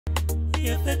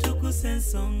Tuggussa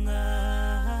Enssonga.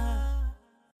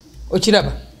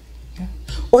 Okiraba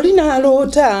olina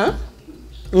aloota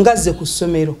ngazze ku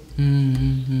ssomero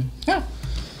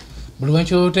buli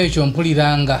wenkyolota ekyo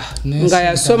mpuliranga nga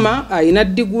yasoma ayina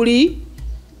diguli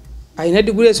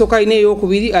esooka ayina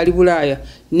ey'okubiri ali Bulaaya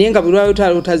naye nga buli lwaloota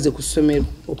aloota azze ku ssomero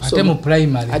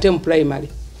ate mu primary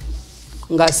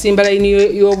ng'asimba layini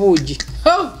y'obuugi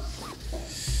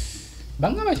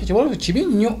bangamba ekyo kiwolo kibi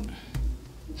nnyo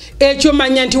ekyo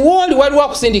manya nti wooli waliwo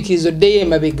akusindikiriza oddeyo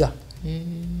emabega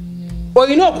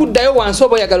olina okuddayo wansi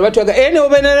oba oyagala batwaga era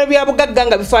neobeera bya bugagga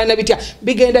nga bifaanana bitya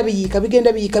bigenda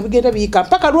biyiika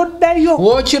mpaka lwoddayo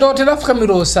wookirootera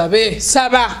fukamira osabe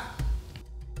saba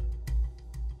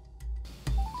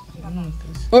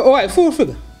owaye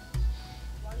fuufiga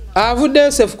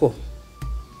avuddeyo sefuko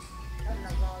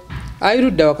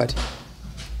ayirudda wakati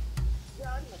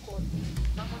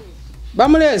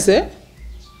bamuleese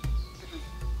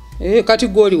kati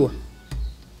gwoliwa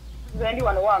Zendi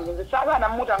wano wange nze saba na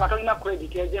muta nga tolina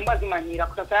credit ezemba zimanyira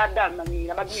kutasa ya dal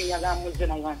manyira baginya ga muze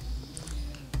na yana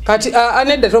kati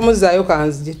anedda tomuzaayo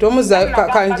kanzije tomuzaayo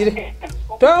kanjire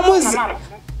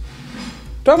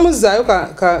tomuzaayo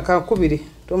kakubiri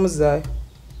tomuzaayo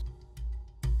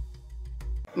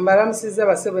mbalamusiza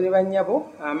basebo ne bannyabo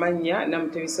amanya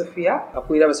Namutebi Sofia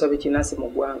akwira abasabe kinasi mu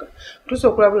ggwanga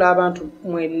tusokulabula abantu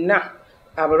mwenna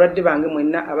abalwadde bange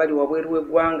mwenna abali wabweru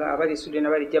w'eggwanga abali Sweden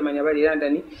abali Germany abali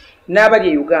London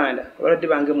n'abali Uganda abalwadde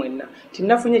bange mwenna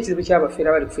tinnafunye ekizibu ky'abafeera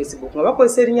abali ku Facebook nga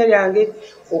bakozesa erinnya lyange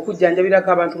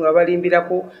okujjanjabirako abantu nga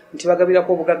balimbirako nti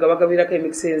bagabirako obugagga bagabirako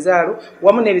emikisa enzaalo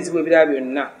wamu n'ebizibu ebirala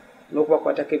byonna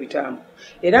n'okubakwatako ebitambo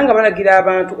era nga balagira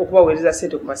abantu okubaweereza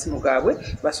ssente ku masimu gaabwe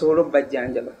basobole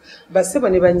okubajjanjaba bassebo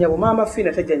ne bannyabo Maama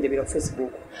Fina tajjanjabira ku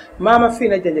Facebook Maama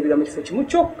Fina ajjanjabira mu kifo kimu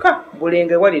kyokka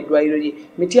Bulenga wali eddwaliro lye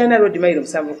Mityana Road mayiro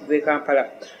 7 okuva e Kampala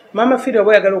Maama Fina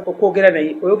oba oyagala okwogera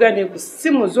naye oyogera ku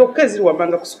ssimu zokka eziri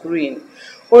wammanga ku screen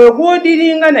oyo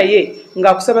gw'odiringa naye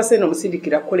ng'akusaba ssente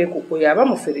omusindikira koleko oyo aba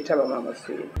mufere taba Maama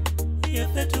Fina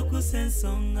Tuggussa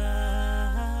Enssonga.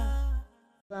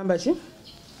 Bamba ki?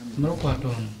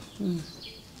 Mrokwatono.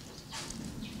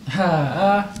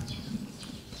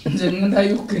 Nze ngenda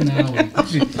yuke nawe.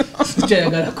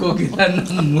 Sikyayagala kwogera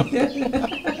nammwe.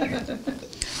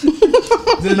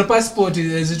 Zino passport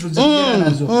ezituzigera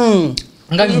nazo.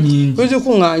 Nga nyingi.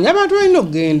 Kuzikuŋŋaanya abantu balina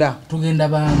okugenda. Tugenda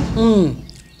bantu.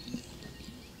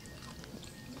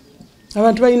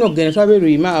 Abantu balina okugenda twabe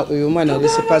Luyima oyo omwana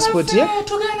alese passport ye.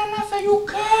 Tugenda naffe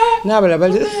yuke. N'abalala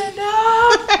bali.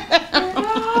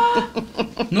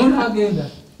 Nona agenda.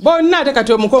 Bonna ate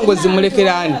kati omukongozi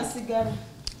mulekeraani.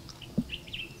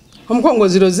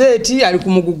 Omukongozi Rozeti ali ku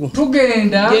mugugu.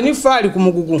 Tugenda. Jenifa ali ku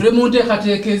mugugu. Tule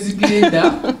munteekateeka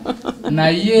ezigenda.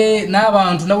 Naye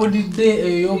n'abantu nawulidde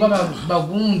eyo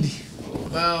bagundi.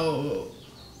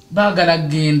 Baagala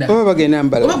kugenda. Oba bagenda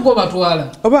mbalala. Oba gwe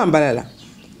batwala. Oba mbalala.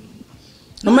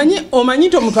 Omanyi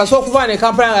nti omuntu asobola okuva ne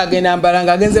Kampala ng'agenda mbalala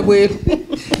ng'agenze bweru.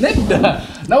 Nedda.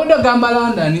 Nawudde agamba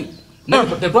London.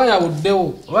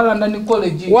 Tetwayawuddewo oba London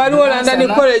College. Waliwo London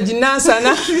College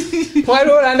Nansana.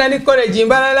 Waliwo London College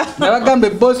Mbalala. Nabagamba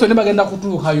Boston bagenda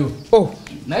kutuukayo.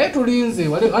 Naye tulinze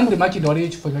wali makinde waliyo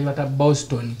ekifo kyebata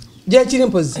Boston. Gyekiri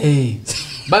mpozi.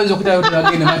 Bayinza okutayo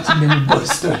tulagende makinde mu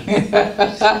Boston.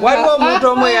 Waliwo omuntu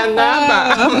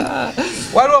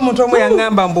omu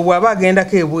yaŋŋamba mbu bw'aba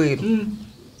agendako ebweru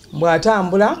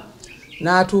bw'atambula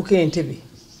n'atuuka Entebbe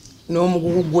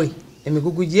n'omugugu gwe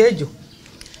emigugu gyegyo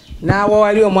n'awa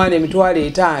wali omwana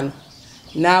 $5,000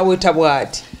 n'aweta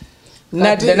bw'ati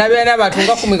nadda nabeera n'abantu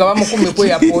nga 10 nga bamukumi ku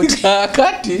airport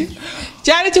kati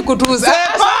kyali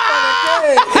kikutuuseeko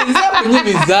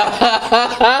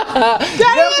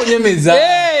kunyumiza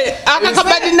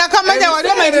akakabadi nakamanya wali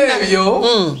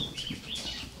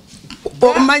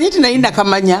omanyi nti naye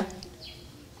nakamanya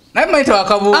naye mayita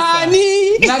wakabuuka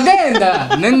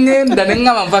nagenda nengenda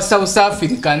neŋŋama nva South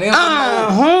Africa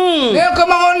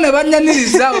nekomawo ne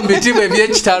banyaniriza mu bitiibwa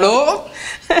eby'ekitalo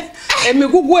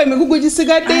emigugu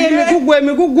gisigadde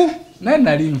emigugu naye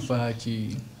nali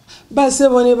nfaaki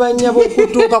basebo ne bannyabo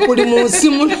okutuuka kuli mu nsi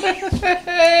muno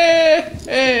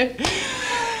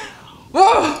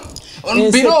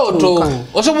birooto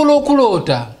osobola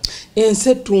okuloota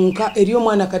ensetunka eri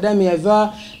omwana Kadami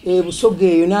yava Busoga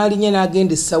eyo n'alinnya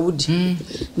n'agenda e Saudi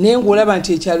naye ng'olaba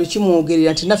nti ekyalo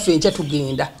kimwogerera nti naffe enkya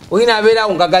tugenda olina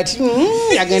abeerawo nga gati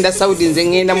agenda Saudi nze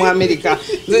ngenda mu America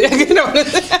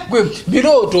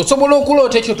birooto osobola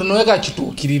okuloota ekyo tonoyeka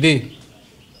kituukirire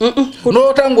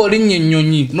n'olota ng'olinnya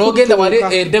ennyonyi n'ogenda wali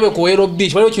Entebbe ku Wero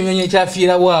Beach waliwo ekinyonyi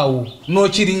ekyafiirawo awo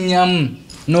n'okirinnyamu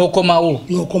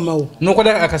nokomawo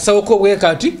nokola akasawo ko bwe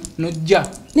kati nojja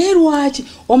ne lwaki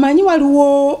omanyi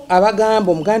waliwo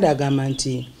abagamba omuganda agamba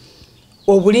nti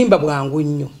obulimba bwangu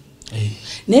nnyo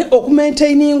ne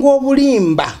okumaintaininga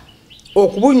obulimba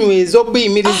okubunyweza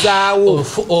obuyimirizaawo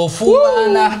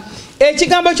ofuubana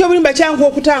ekigambo ky'obulimba kyangu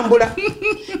okutambula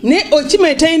ne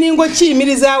okimaintaininga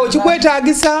okiyimirizaawo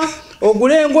kikwetaagisa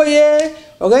ogula engoye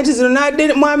ogenti zino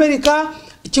nadde mu Amerika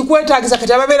kikwetaagisa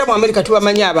kati ababeera mu Amerika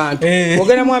tubamanyi abantu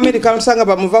ogenda mu Amerika tusanga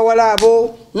bamuva wala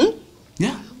abo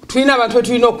tulina abantu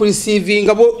betulina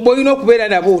okureceivinga bwolina okubeera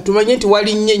nabo tumanye nti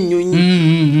wali nnyo ennyonyi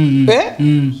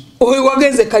oyo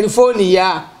wagenze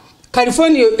California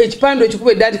ekipande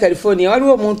ekikuba eddati California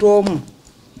waliwo omuntu omu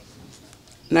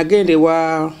nagende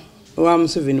wa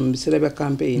Museveni mu biseera bya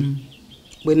campaign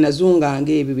bwe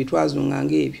nazunganga ebyo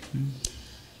bitwazunganga ebyo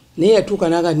naye yatuuka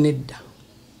naga nedda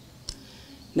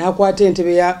nakwata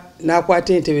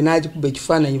entebe n'agikuba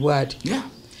ekifaananyi bw'ati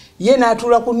ye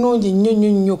n'atuula ku nnungi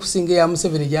nnyo okusinga eya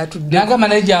Museveni gy'atudde n'agamba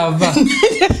naye gy'ava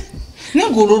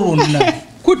n'engulu lwonna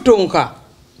kutunka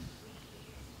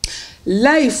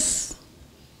life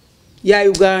ya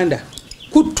Uganda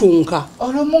kutunka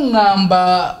olumu ngamba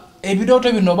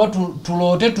ebirooto bino oba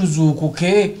tuloote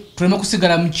tuzuukuke tuleme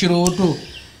kusigala mu kirooto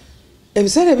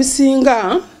ebiseera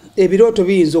ebisinga ebirooto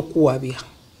biyinza okuwabya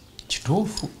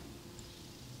kituufu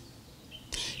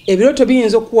ebirooto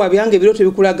biyinza okuwabya nga ebirooto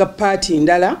bikulaga paati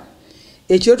ndala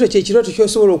ekirooto kyekirooto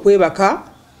kyosobola okwebaka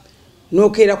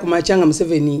n'okeera ku makya nga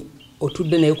Museveni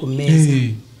otudde naye ku mmeeza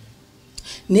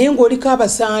naye ng'oliko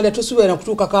abasanda tosobola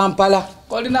kutuuka Kampala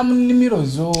olina mu nnimiro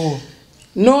zo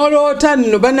n'oloota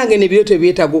nno bannange n'ebirooto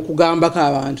byetaaga okugambako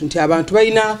abantu nti abantu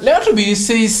balina leero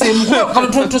tubiyiseyisemu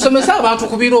tusomese abantu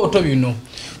ku birooto bino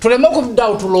tuleme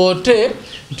okuddawo tuloote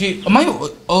nti omanyi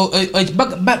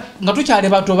nga tukyali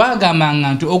bato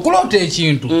bagambanga nti okuloota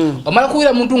ekintu omala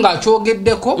kuwira muntu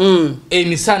ng'akyogeddeko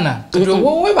emisana kati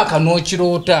webaka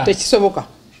n'okiroota tekisoboka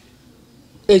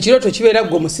ekirooto kibeera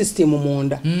gwe mu sisitemu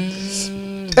munda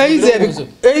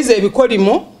eiza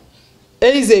ebikolimo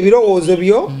eiza ebirowoozo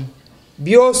byo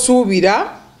byosuubira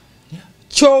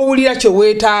kyowulira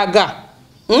kyeweetaaga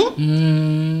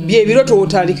byebirooto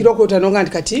wotandikira okwotanonga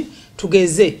nti kati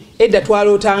tugeze edda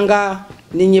twalootanga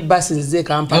ninye basi nzize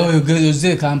Kampala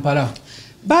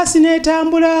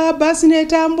basi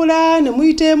netambula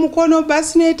nemuyita emukono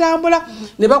basi netambula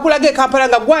ne bakulaga e Kampala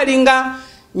nga gwalinga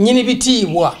nyini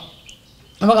bitiibwa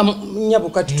abaga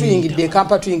nyabuka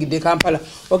tuyingidde Kampala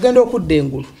ogenda okudda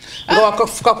engulu nga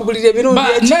wakafuka kubulira ebirungi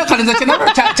nakaliza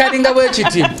kyalinga bwe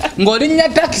kiti ng'olinnya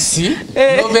takisi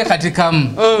nove kati kamu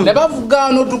ne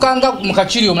bavuga n'otukanga mu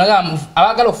kakiri omulaga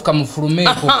abagala okufuka mu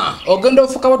fulumeeko ogenda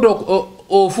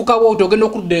ofuka bwoti ogenda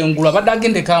okudda engulu abadde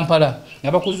agende Kampala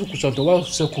nga bakuzukusa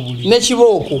tobafuse ku buli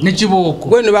nekibooko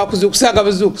gweno bakuzukusanga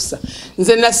buzukusa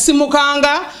nze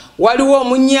nasimukanga waliwo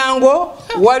omunyango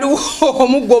waliwo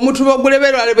omuggo omutuba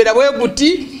oguleberwalebera bwe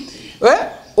guti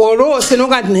oloose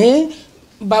noga nti naye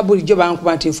babulijjo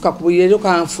bankuba nti nfuka ku buli leero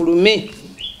kanfulume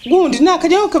gundi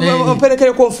nakajyawo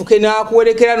omperekereko nfuke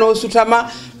nakuwerekera n'osutama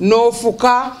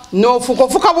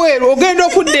n'ofuka bweru ogenda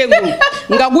okudda engulu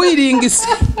nga gwiringisa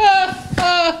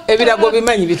ebirago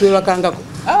bimanyi bitwebakangako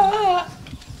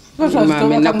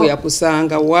mama ennaku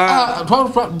yakusanga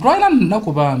twalina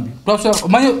nnaku bambi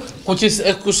omanyi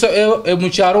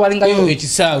mukyalo walingayo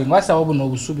ekisaawe ngawasawo buno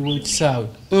obusubi bw'ekisaawe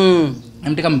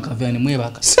amuteka mukavani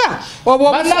mwebaka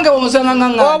bannange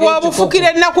bonsanga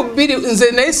obufukira ennaku bbiri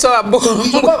nze naye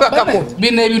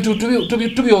bino ebintu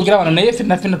tubyogera wano naye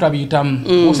fina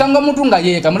twabiyitamu osanga omuntu nga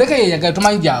yeeka muleke yeeyagala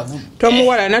tumanyi gyavu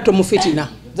tomuwalana tomufitina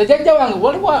nze jjajja wange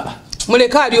waliwo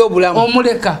muleke ali obulamu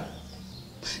omuleka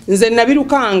nze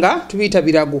nabirukanga tubiyita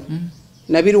birago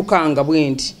nabirukanga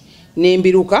bwendi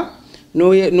nembiruka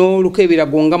n'oluka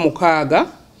ebirago nga mukaaga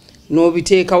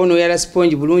n'obiteekawo n'oyala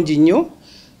sponge bulungi nnyo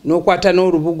n'okwata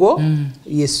n'olubugo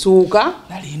yesuuka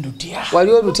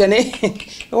wali olutya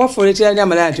wafuuleterani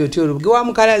amala nti otya olubugo wa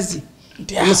mukalazi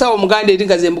omusawo omuganda eri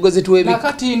nga ze embugo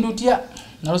nakati ndutya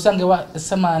nalusange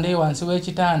samande wansi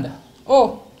w'ekitanda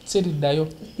siriddayo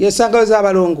yesangayo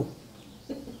z'abalongo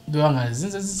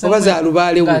oba za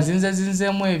lubaalewo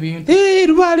ebintu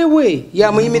lubaale we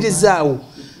yamuyimirizaawo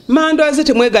mandoze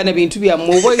temwegana bintu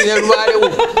byammwe oba olina lubaalewo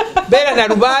beera na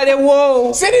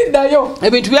lubaalewo siriddayo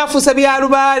ebintu byafuusa bya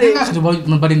lubaale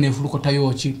bali nefulukotayo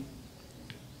ki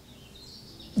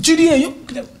kiri eyo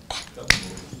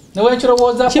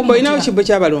newekirowoozaako kibbo olinawo kibbo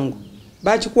ky'abalongo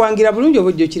bakikuwangira bulungi oba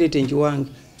ojja okireeta enkiwange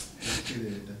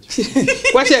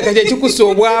kwateeka kyekikusa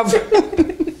obwavu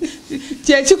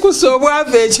kyekikusa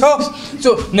obwavu ekyo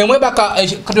newebaka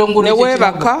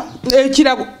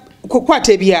ekirago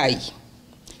kukwata ebyayi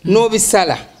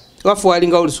n'obisala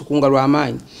wafuwalinga olusukunga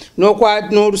lw'amaanyi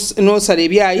n'osala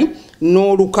ebyayi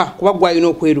n'oluka kuba gwalina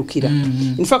okwerukira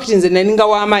in fact nze nalinga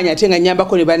w'amaanyi ate nga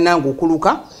nyambako ne bannange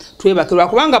okuluka twebakirwa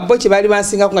kubanga bo kye baali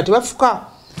bansingako nga tebafuka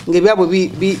ng'ebyabwe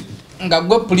nga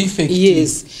gwe prefect.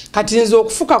 Yes, kati nze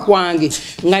okufuka kwange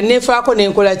nga nefaako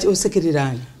nenkola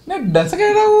osekererani nedda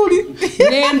sekerera uli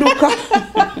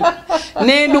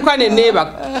nenduka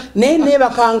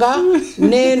nenebakanga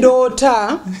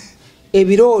nendoota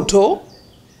ebirooto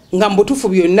nga mbutufu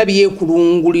byonna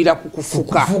byekulungulira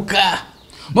kukufuka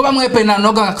muba mwepena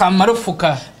noga kamaro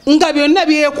fuka nga byonna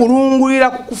byekulungulira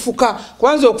kukufuka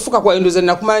kwanza okufuka kwa endoza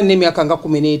nakumala n'emyaka nga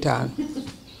 15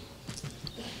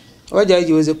 wajaji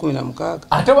jiweze 16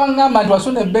 ate wangamba nti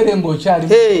wasuna ebbere ng'okyali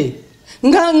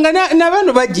nga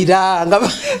nabano bagira nga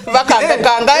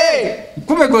bakangakanga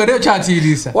kume gwere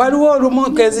okyatiiriisa waliwo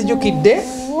olumu kezijukidde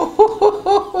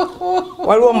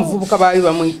waliwo omuvubuka baali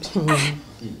bamwe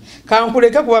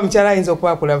kankuleke kuba mukyala ayinza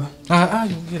okuba akulaba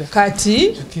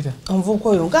kati omuvubuka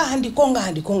oyo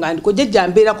ngandiko jjajja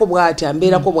ambeerako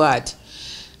bw'ati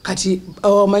kati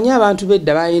omanyi abantu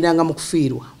bedda bayiranga mu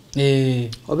kufiirwa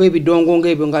oba ebidongo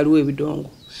ng'ebyo ngaliwo ebidongo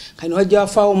kati wajja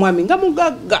wafaawo omwami nga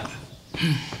mugagga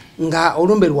nga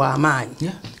olumbe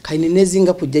lw'amaanyi kati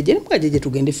nenezinga ku jjajja nemukajjajja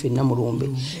tugende ffenna mu lumbe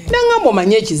nangamba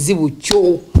omanye ekizibu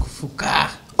kyo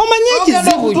omanye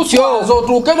ekizibu kyo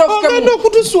ogenda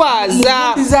okutuswaza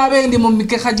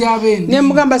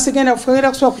nemugamba sigenda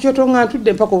kufagenda kuswala ku kyoto nga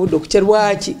ntudde mpaka obudde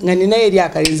okukyerwaki nga ninayo eri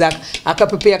akalinzi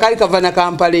akapepe akali kava na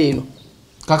Kampala eno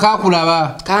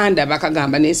kakakulaba kandaba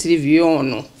kagamba nesirivi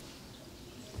ono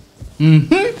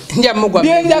njamugwa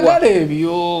byenjagala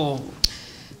ebyo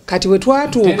kati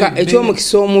wetwatuuka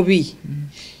ekyomukisa omubi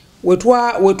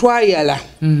wetwayala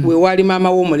wewali maama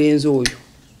w'omulenzi oyo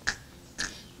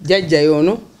jjajja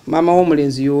yono maama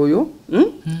w'omulenzi yoyo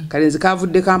kalenzi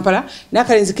kavudde Kampala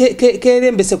n'akalenzi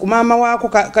kerembese ku maama waako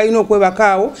kalina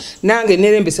okwebakaawo nange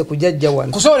nerembese ku jjajja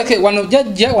wano kusoboleke wano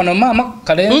jjajja wano maama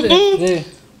kalenzi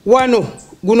wano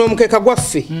guno omukeka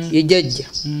gwaffe ye jjajja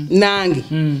nange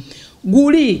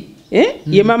guli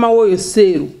ye maama w'oyo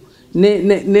Seeru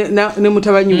ne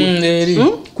mutabanyi we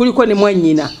kuliko ne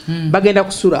mwannyina bagenda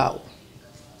kusulaawo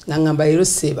nga ngamba leero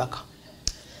Seebaka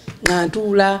nga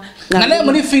ntuula nga naye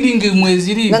muli feeling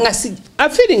mweziri nga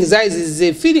feeling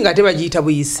zaizize feeling ate bagiyita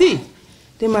buyisi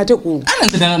temate ku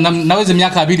naweze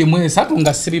emyaka 23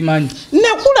 nga sirimanyi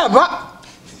nakulaba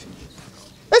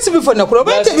SB4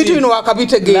 nakulaba ate bitu bino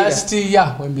wakabitegeera last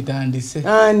year wembitandise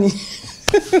ani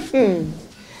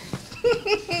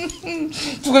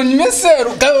tukanyime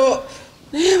Seeru kayo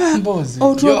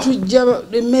otujja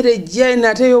emmere ejja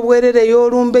nate y'obwerere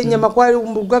y'olumbe ennyama kwali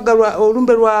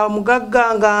olumbe lwa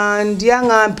mugagga nga ndya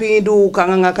nga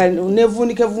mpinduuka nga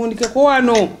nevundike ko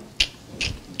wano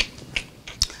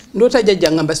ndoota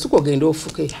jjajja ngamba sikogenda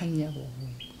ofuke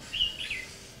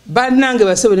bannange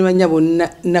basebo ne bannyabo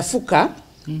nafuka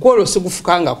kwolwo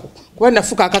sigufukangako kuba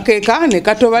nafuka akakeeka ne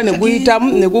katoba ne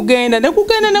guyitamu ne gugenda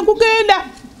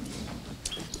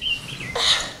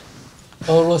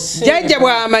jjajja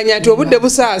bw'amanya nti obudde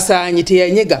busaasaanyi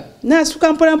teyanyega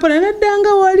naasuka mpolampola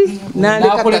naddanga wali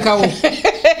nakulekawo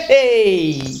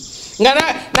nga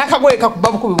n'akagoye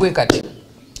kakuba bukubi bwe kati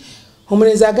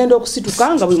omulenzi agenda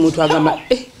okusituka nga buli muntu agamba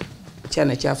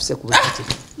kyana kyafuse ku bwekiti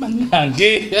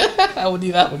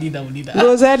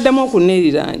ndowooza yaddamu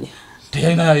okuneeriranya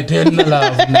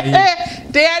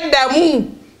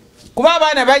teyaddamu kuba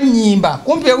abaana bannyimba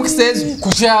kumpi ewukiseezo ku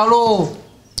kyalo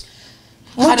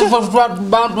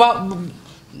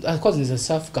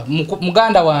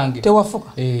muganda wange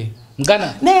tewafuka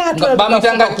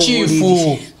bamutanga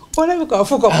chifu olabika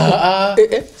wafuka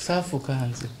safuka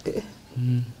nze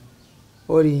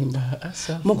olimba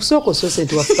mukusoko sose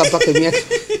nti wafuka paka emyaka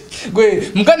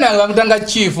gwe muganda wange bamutanga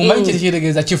chifu manyi kiri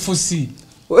kiregeeza chifusi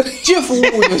chifu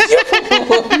uyo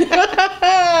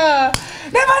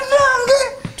nebanange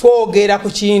twogera ku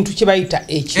kintu kibayita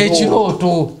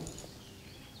ekirooto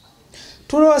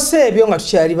tulose ebyo nga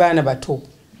tukyali baana bato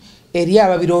eri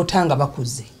ababiroota nga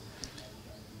bakuze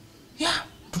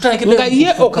nga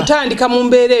ye okutandika mu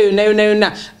mbeera eyo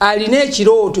nayona alina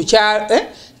ekirooto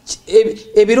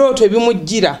ebirooto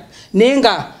ebimujjira naye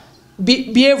nga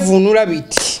byevuunula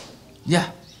biti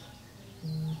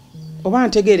oba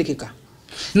ntegeerekeka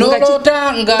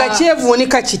nga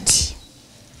kyevuunika kiti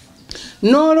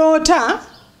n'oloota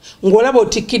ng'olaba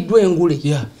otikkiddwa engule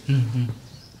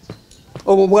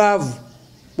obwo bwavu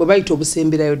bwe bayita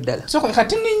obusemberayo ddala soka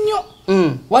kati nnyo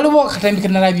waliwo akatambi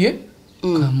kenalabye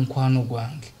ka mukwano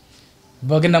gwange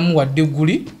bagenda muwa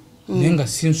diguli naye nga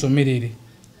si nsomerere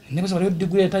nebaza waliwo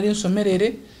diguli etali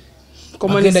nsomerere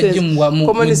agenda gimuwa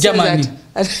mu Germany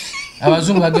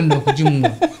abazungu bagenda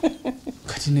okujimuwa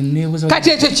kati nenebuza kati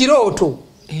ekyo kirooto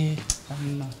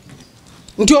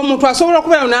nti omuntu asobola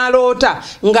okubeera n'aloota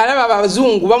ng'alaba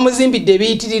abazungu bamuzimbidde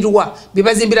ebiyitirirwa bye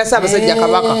bazimbira Ssaabasajja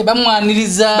Kabaka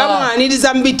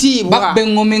bamwaniriza mu bitiibwa bakube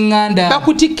engoma eŋŋanda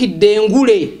bakutikkidde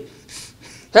engule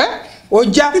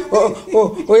ojja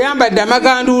oyambadde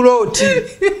amaganduula oti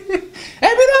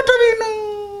ebirooto bino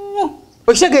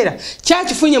okitegeera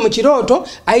kyakifunye mu kirooto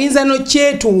ayinza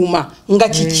n'okyetuuma nga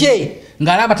kikye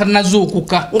ng'alaba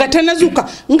tannazuukuka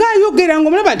ng'ayogera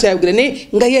ng'omulaba nti ayogera naye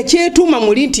nga yakyetuuma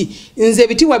muli nti nze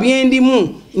ebitiibwa byendimu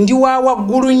ndi wa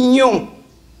waggulu nnyo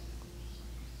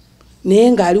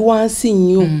naye ng'ali wansi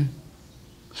nnyo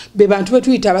be bantu be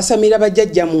tuyita abasamira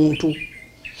bajjajja muntu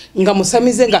nga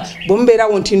musamize nga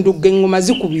bomubeerawo nti ndugga engoma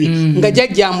zikubye nga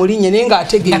jjajja amulinnya naye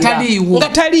ng'ategeera nga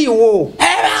taliiwo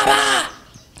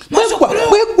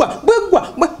bwegwa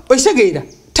okitegeera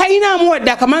talina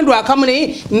amuwadde akamandu akamu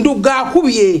naye ndugga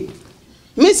akubye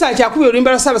Misaaki akubye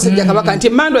oluyimba lwa Ssaabasajja Kabaka nti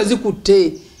emmandwa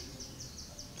zikutte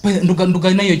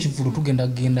nduga nayo ekivulu tugenda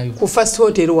kugendayo ku First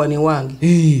Hotel wane wange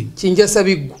Kinjasa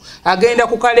Biggu agenda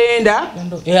ku kalenda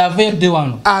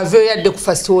ave yadde ku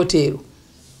First Hotel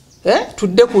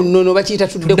tudde ku nnono bakiyita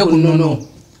tudde ku nnono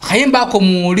kayimba ako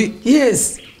muuli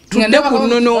yes tudde ku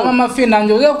nnono mama Fina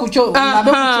njogera ku kyo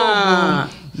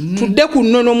tudde ku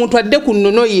nnono omuntu adde ku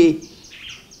nnono ye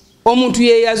omuntu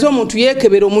yeeyaze omuntu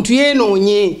yeekebera omuntu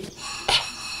yeenoonye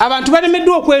abantu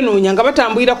balemeddwa okwenoonya nga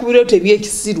batambulira ku birooto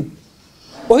eby'ekisiru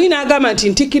oyina agamba nti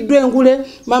ntikiddwa engule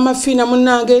mama Fina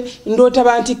munnange ndoota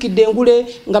bantikidde engule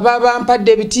nga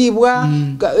babampadde ebitiibwa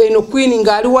eno Queen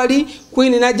ng'ali wali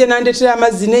Queen najja nandetera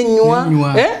amazzi n'ennywa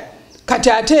kati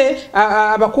ate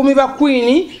abakuumi ba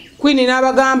Queen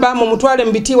n'abagamba mu mutwale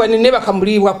mu bitiibwa ne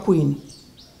bakamulibwa Queen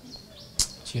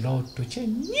kirooto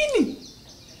kyennyini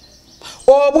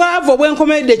obwavu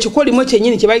obwenkomeredde ekikolimu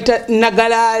kyennyini kye bayita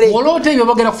nagalaale oloota ebyo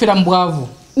bagenda kufiira mu bwavu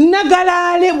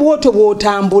nagalaale bw'otyo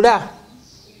bw'otambula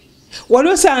wali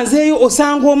osanzeeyo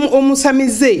osanga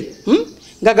omusamize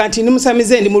ngaga nti ndi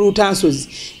musamize ndi mu luutansozi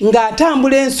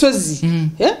ng'atambula ensozi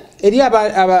eri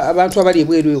abantu abali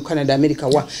ebweru e Canada America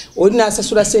wa oli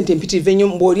n'asasula ssente empitirivu ennyo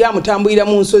bw'oli amutambulira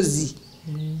mu nsozi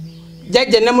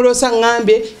jjajja namulosa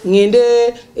ngambye ngende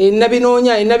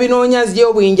nabinoonya nzijeyo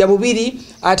obuyinja bubiri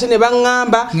ate ne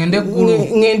baŋŋamba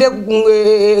ngende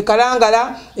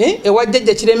Kalangala ewa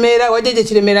jjajja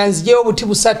Kiremeera nzijeyo obuti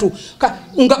busatu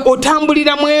nga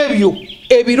otambuliramu ebyo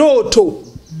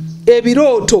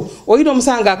ebirooto oyina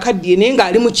omusanga akaddiye naye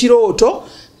ng'ali mu kirooto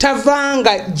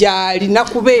tavanga gy'alina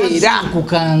kubeera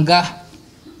kukanga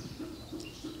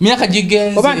myaka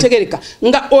gigenze oba ntegereka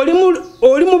nga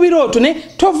oli mu birooto ne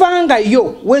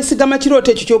tovangayo weesigama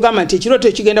kirooto ekyo kyogamba nti ekirooto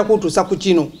ekigenda kutuusa ku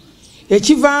kino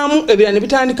ekivaamu ebirala ne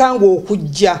bitandika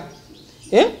ng'okujja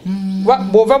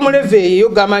bw'ova mu leve eyo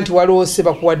gamba nti waloose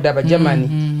bakuwadde Abajamani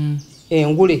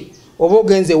engule oba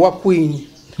ogenze ewa Queen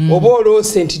oba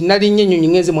oloose nti nalinnya ennyonyi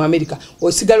ngenze mu America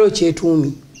osigala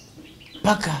okyetuumi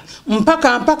mpaka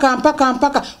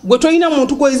gwe tolina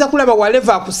muntu gw'oyinza kulaba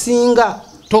waleva akusinga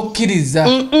tokkiriza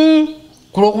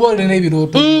kulwokuba olina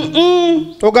ebirooto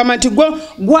ogamba nti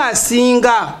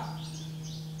gwasinga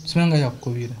simanga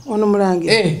yakukubira ono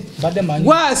mulange badde manyi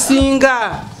gwasinga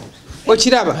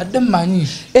okiraba badde manyi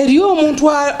eri omuntu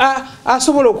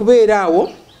asobola okubeera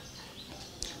awo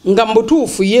nga mu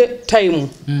butuufu ye time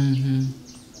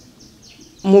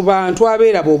mu bantu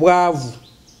abeeraba obwavu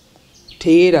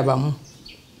teyeerabamu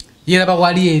yeraba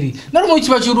wali eri nalumwe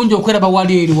kiba kirungi okweraba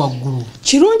wali eri waggulu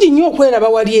kirungi nnyo okweraba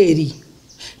wali eri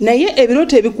naye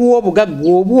ebirooto ebikuwa obugagga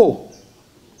obwo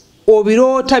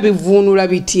obiroota bivuunula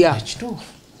bitya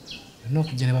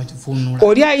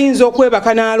oli ayinza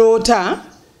okwebaka n'aloota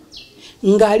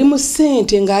ng'ali mu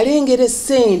ssente ng'alengera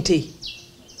essente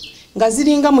nga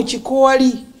ziringa mu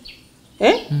kikooli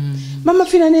mama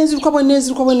Fina neziruka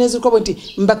bwe nti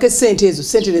mbaka essente ezo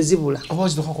ssente ne zibula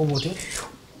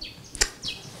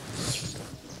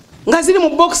nga ziri mu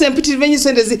box empitirivu ennyo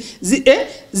ssente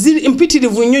ziri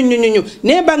mpitirivu nnyo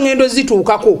naye mba ngendo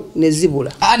zituukako ne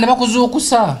zibula ne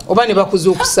bakuzuukusa oba ne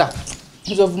bakuzuukusa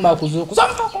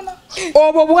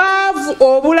obwo bwavu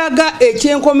obulaga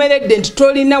ekyenkomeredde nti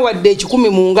tolina wadde ekikumi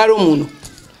mu ngalo muno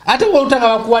ate wolutanga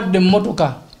bakuwadde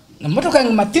emmotoka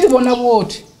matiri bona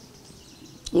bwoti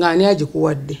ng'ani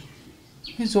agikuwadde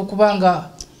oyinza okubanga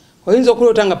oyinza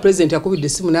okuloota nga pulezidenti akubidde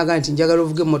essimu n'agamba nti njagala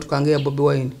ovuga emmotoka ng'eya Bobi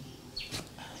Wine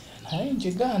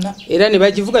era ne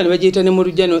bagivuga ne bagiyita ne mu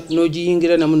lujja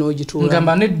n'ogiyingira namu n'ogituula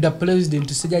ngamba nedda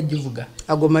pulezidenti sijja givuga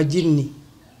ago majinni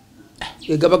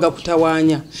egaba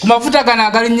gakutawaanya ku mafuta gano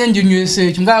agalinnyo enjinywesa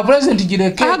ekyo nga pulezidenti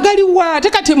gireke agaliwa ate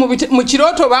kati mu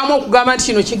kirooto baamu okugamba nti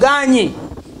kino kiganye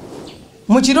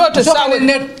mu kirooto sawe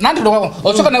nanti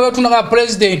osoka nawe tunanga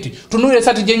president tunule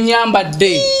sati je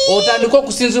nyambadde otandika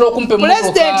okusinzira okumpe mu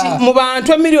president mu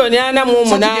bantu milioni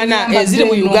 48 eziri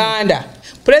mu Uganda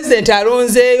president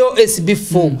alonzeeyo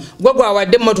SB4 gwe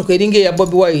gwawadde emmotoka eringa eya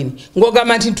Bobi Wine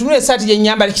ng'ogamba nti tunule sati je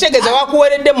nyambadde kitegeeza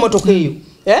wakuweredde emmotoka eyo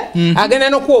agenda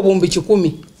n'okuwa obumbi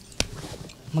 10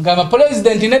 mugamba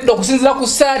president nedda okusinzira ku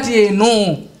sati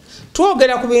eno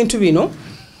twogera ku bintu bino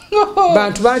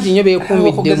bantu bangi nnyo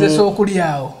beekuumidde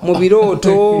mu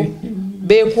birooto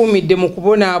beekuumidde mu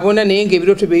kubonaabona naye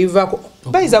ng'ebirooto byebivaako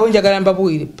bayizaabo njagala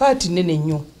mbabuulire paati nnene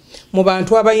nnyo mu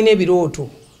bantu abalina ebirooto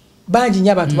bangi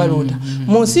nnyo abantu baloota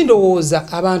mu nsi ndowooza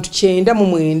abantu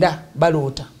 99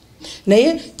 baloota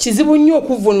naye kizibu nnyo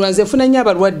okuvvuunulwa nze nfuna nnyo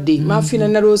abalwadde maafina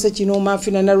naloose kino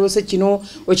maafina naloose kino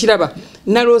okiraba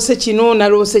naloose kino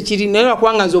naloose kiri naye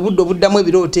lwakubanga nze obudde obuddamu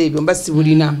ebirooto ebyo mba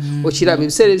sibulina okiraba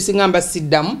ebiseera ebisinga mba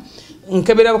siddamu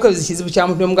nkebera bukebezi kizibu kya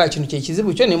muntu nomugaa kino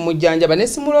kyekizibu kyo ne mujjanjaba ne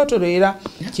simulootolera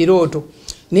kirooto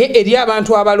naye eri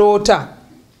abantu abaloota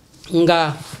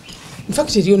nga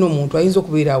infact eriyo n'omuntu ayinza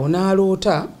okubeera awo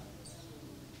n'aloota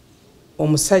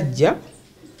omusajja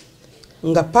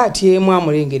nga paati emu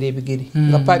amulengera ebigere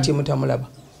nga paati emu tamulaba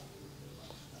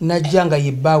najja nga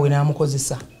yebbaawe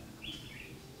n'amukozesa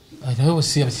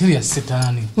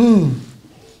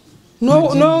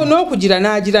n'okugira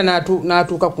n'agira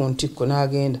n'atuuka ku ntikko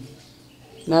n'agenda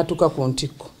n'atuuka ku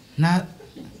ntikko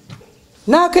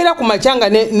n'akeera ku makya nga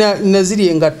naziri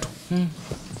engatto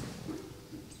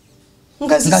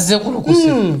nga zeekulukuse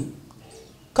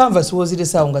kanva siwozire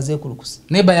saawo nga zeekulukuse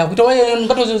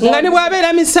nga ne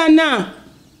bwabeera misana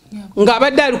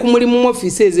ng'abadde ali ku mulimu mu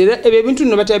ofiisi ezo ebyo ebintu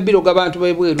nno batabiroga abantu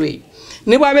bebweru eyo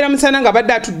ne bwabeera misana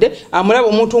ng'abadde atudde amulaba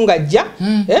omuntu ng'ajja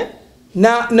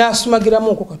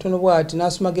n'asumagiramu nko katono bw'ati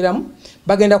n'asumagiramu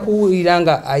bagenda kuwulira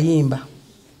nga ayimba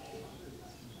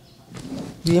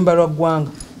luyimba lwa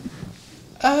ggwanga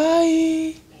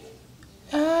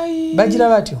bagira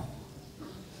batyo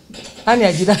ani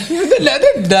agira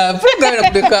da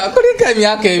kuliko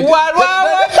emyaka ebyo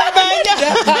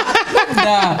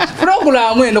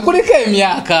programu eno kuliko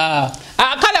emyaka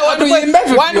kale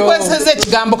wandikweseza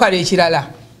ekigambo kale ekirala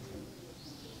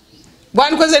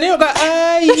wandikweseza naye oga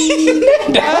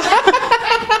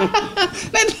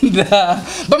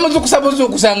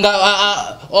bamuzukusabuzukusa nga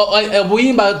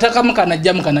obuyimba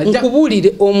takamukanajja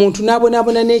nkubuulire omuntu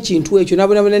n'abonaabona n'ekintu ekyo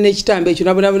n'abonaabona n'ekitambo ekyo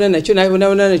n'abonaabona nakyo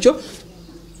n'abonaabona nakyo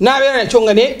n'abeera nakyo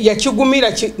nga ne yakigumira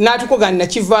n'atukoga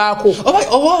nakivaako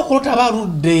oba okulota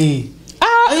baludde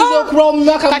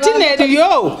kati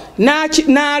neeriyo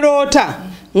n'aloota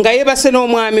nga yeebase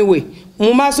n'omwami we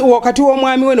mu maaso wakati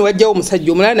w'omwami we ne wajjawo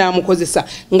omusajja omulala n'amukozesa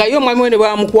nga ye omwami we ne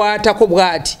bamukwatako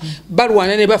bw'ati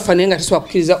balwana ne bafa naye nga tasobola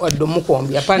kukkiriza wadde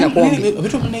omukombi apaana kombi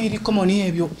ebintu bino ebiri komoni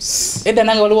ebyo edda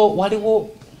nange waliwo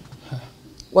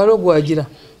gwagira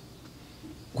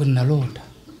gwe naloota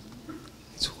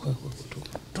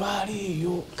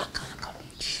twaliyo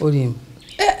olimu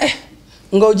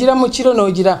nga ogira mu kiro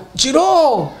n'ogira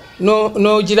kiro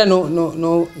n'ogira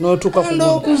n'otuuka ku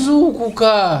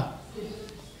okuzuukuka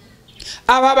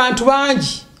abo abantu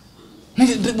bangi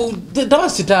daba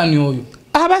sitaani oyo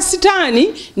aba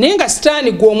sitaani naye nga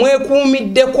sitaani gwe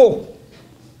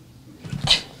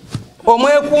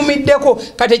omwekuumiddeko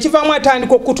kati ekivaamu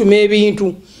atandika okukutuma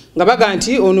ebintu nga baga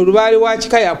nti ono lubaale wa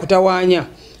kika yakutawaanya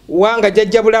wanga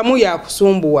jjajja bulamu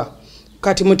yakusumbuwa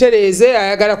kati mutereeze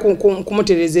ayagala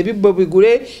kumutereeza ebibbo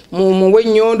bigule muwe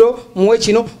nnyondo muwe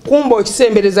kino kumba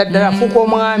okisembereza ddala fuuka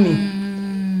omwami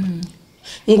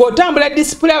ng'otambula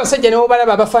disipule abasajja ne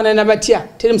bobalaba abafaanana batya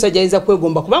teri musajja ayinza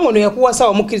kwegomba kubanga ono yakuwasa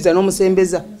wamukkiriza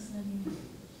n'omusembeza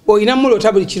olina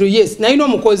mulota buli kiro yes nalina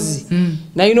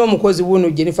omukozi wuno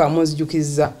Jennifer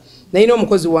amunzijukizza nalina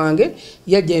omukozi wange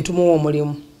yajja netumuwa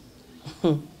omulimu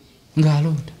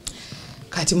ng'aloota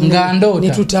kati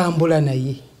netutambula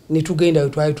naye netugenda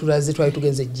twali tulaze twali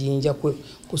tugenze Jinja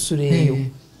kusula eyo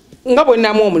nga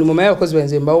bwennamu omulimu maye abakozi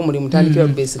benze mbawo omulimu tandikira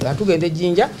basiga tugende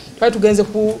Jinja twali tugenze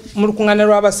ku mulukungana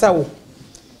lw'abasawo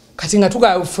kati nga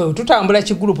tutambula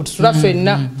kigurupu tusula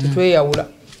ffenna tetweyawula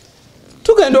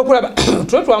tugenda okulaba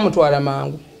tulo twamutwala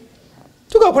mangu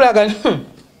tugakulaga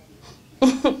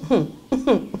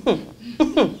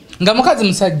nga mukazi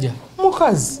musajja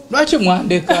mukazi lwaki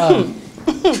mwandeka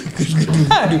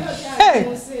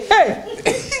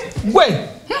gwe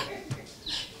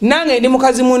nange ndi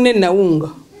mukazi munne nawunga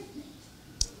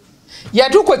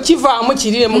yatuuka kivaamu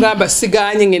kiri ne mugamba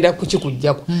siganye ngenda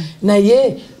kukikujjako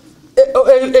naye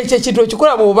ekyo kintu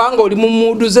okikola bw'obanga oli mu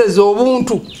muudu ze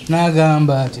ez'obuntu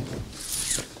n'agamba ati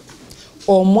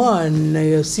omwana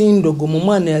yasindogoma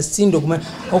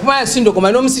okumanya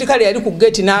yasindogoma n'omusirikale yali ku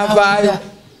geti n'avaayo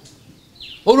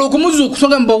olwo kumuzu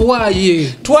kusonga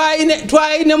mbawaye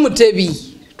twaine mutebi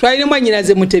twaine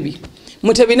mwanyinaze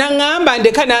mutebi nangamba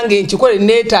ndeka nange nkikole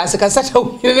netaase kasata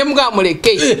ne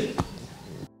mugamuleke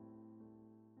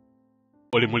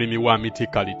Oli mulimi wa miti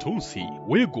kalitunsi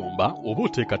weegomba oba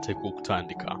oteekateeka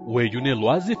okutandika weeyune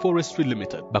Lwazi Forestry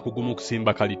Limited bakugumu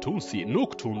okusimba kalitunsi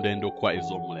n'okutunda endokwa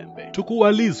ez'omulembe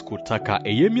tukuwa lease ku ttaka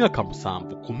ey'emyaka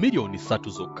 7 ku miliyoni 3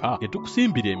 zokka ne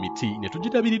tukusimbira emiti ne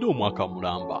tugirabirira omwaka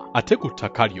mulamba ate ku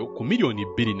ttaka lyo ku miliyoni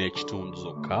 2.5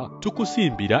 zokka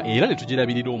tukusimbira era ne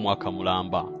tugirabirira omwaka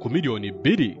mulamba ku miliyoni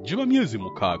 2 giba myezi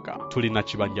 6 tulina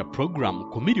kibanja program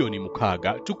ku miliyoni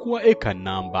 6 tukuwa eka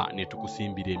namba ne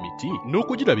tukusimbira emiti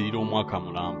n'okugirabirira omwaka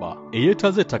mulamba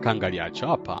eyeetaze ettaka nga lya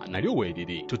kyapa nalyo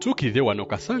weeriri tutuukirire wano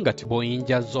Kasangati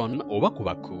Boyinja Zone oba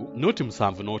kubaku noti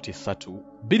 7 noti 3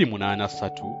 283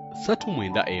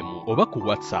 39 oba ku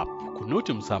WhatsApp ku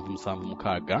noti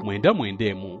 776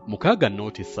 991 6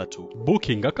 noti 3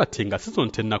 bookinga kati nga season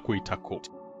tennakuyitako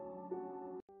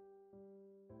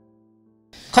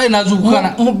kale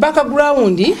nazukana mu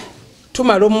background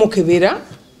tumala omukebera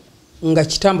nga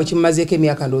kitambo kimazeeko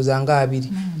emyaka ndooza nga 2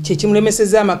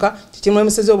 kyekimulemeseza amaka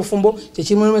kyekimulemeseza obufumbo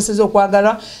kyekimulemeseza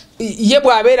okwagala ye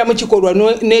bw'abeera mu kikolwa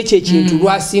n'ekyo ekintu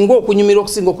lwasinga okunyumira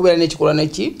okusinga okubeera n'ekikolwa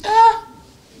neki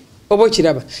oba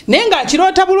okiraba naye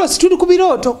ng'akiroota buloosi tuli ku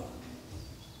birooto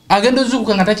agenda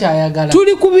ozukuka nga takyayagala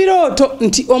tuli ku birooto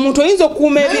nti omuntu oyinza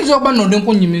okukuuma ebiyinza oba nonde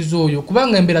nkunyumiza oyo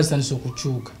kubanga embeera zitandise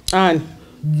okukyuka ani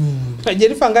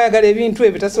jerifa ngaayagala ebintu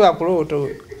ebyo tasobola kuloota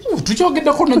oyo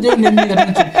tukyogeddeko najayo nemira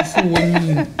nakyokufuuwa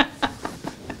nyini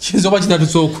kiyinza oba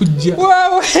kitatuse okujja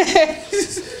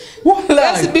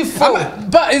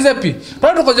SB4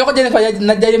 patukozeko Jennifer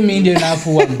najjayo emindi eyo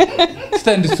naafuuwamu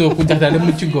kitandise okujja katale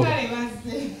mu kigoba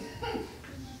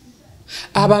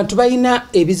abantu balina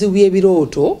ebizibu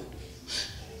by'ebirooto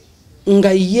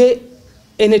nga ye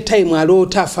anytime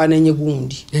aloota afaananye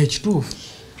gundi ekituufu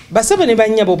basaba ne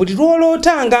bannyabo buli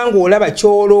lwolootanga ng'olaba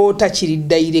kyoloota kiri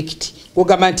direct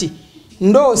kugamba nti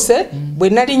ndoose bwe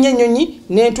nalinnya ennyonyi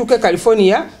nentuuka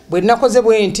California bwe nakoze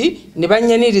bwe nti ne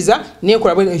bannyaniriza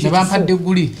nekola bwe bampadde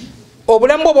guli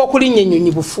obulamu obw'okulinnya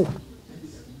ennyonyi bufu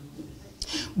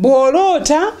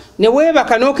bw'oloota ne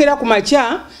weebaka n'okera ku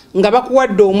makya nga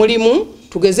bakuwadde omulimu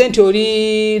tugeze nti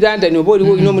oli London oba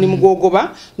oliwo olina omulimu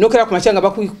gw'ogoba n'okera ku makya nga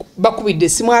bakubidde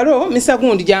essimu alo misa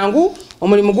gundi jangu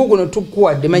omulimu guguno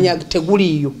tukuwadde manya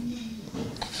teguliiyo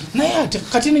naye ate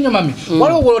kati ninyo mami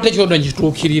waliwo gwolota ekirondo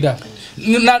nkituukirira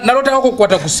nalotako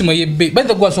okukwata ku ssimu ey'ebbeeyi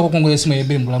baite gwasooka okungula essimu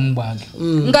ey'ebbeeyi mu bulamu bwange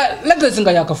nga lagresi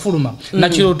nga yakafuluma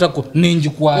nakirotako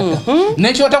nengikwata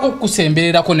nekirotako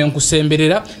okukusembererako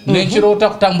nenkusemberera nekirota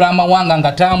kutambula amawanga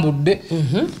nga tambudde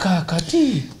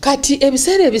kakati kati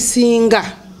ebiseera ebisinga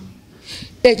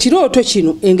ekirooto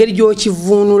kino engeri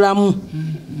gy'okivuunulamu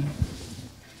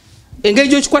engeri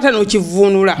gy'okikwata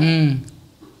n'okivuunula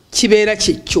kibeera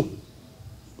kyekyo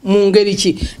mu ngeri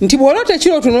ki nti bw'oloota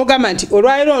ekirooto n'ogamba nti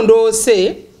olwaliro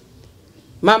ndoose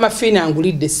maama Fina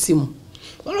angulidde essimu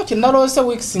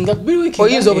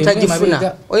oyinza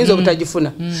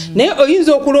obutagifuna naye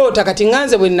oyinza okuloota kati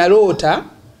nganze bwe naloota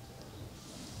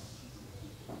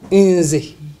nze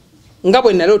nga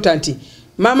bwe naloota nti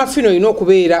maama Fina olina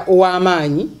okubeera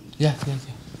ow'amaanyi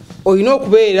olina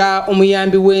okubeera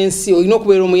omuyambi w'ensi olina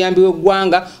okubeera omuyambi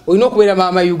w'eggwanga olina okubeera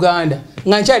maama Uganda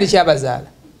nga nkyali kyabazaala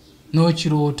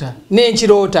n'okirota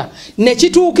n'enkirota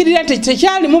nekituukirira nti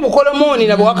tekyalimu bukolomooni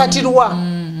na buwakatirwa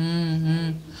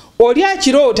oli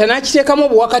akirota n'akiteekamu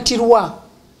obuwakatirwa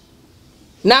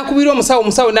n'akubira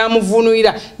omusawo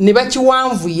n'amuvuunulira ne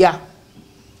bakiwanvuya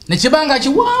nekibanga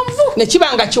kiwanvu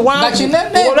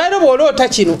olwaliro bw'oloota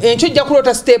kino enkyo ojja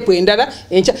kuloota siteepu endala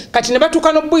kati ne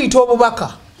batuuka n'obuyita obubaka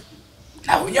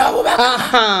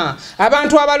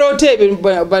abantu abaloota ebyo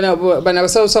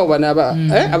banabasawosawo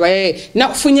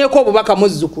nakufunyeeko obubaka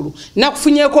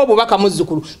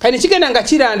muzzukulu kati nekigenda nga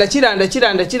kiranda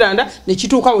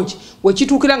nekituuka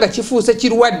wekituukira nga kifuuse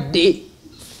kirwadde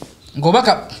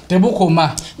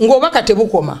ng'obubaka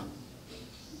tebukoma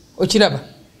okiraba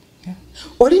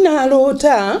oli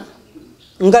n'aloota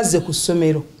ngazze ku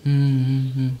ssomero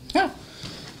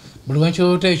buli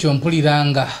wenkirota ekyo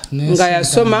mpuliranga nga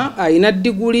yasoma alina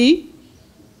diguli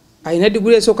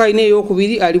esooka alina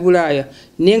ey'okubiri ali Bulaaya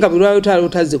naye nga buli lwaloota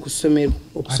aloota azze ku ssomero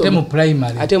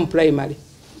ate mu primary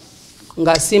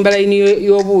ng'asimba layini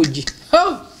y'obuugi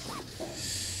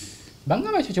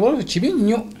bangamba ekyo kibalooto kibi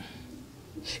nnyo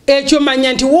ekyo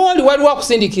manya nti wooli waliwo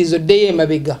akusindiikiriza oddeyo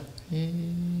emabega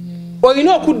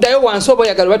olina okuddayo wansi oba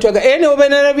oyagala batwaga era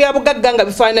neobeera bya bugagga nga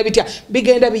bifaanana bitya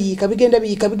bigenda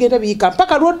biyiika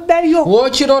mpaka lwoddayo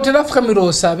wookirootera fukamira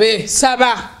osabe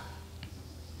saba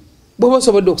bw'oba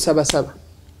osobodde okusaba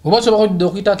obaso bakudde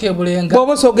okuyitako ebulenga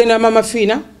bw'oba osogenda Maama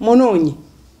Fina munoonyi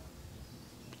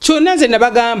kyonna nze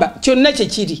nabagamba kyonna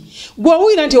kyekiri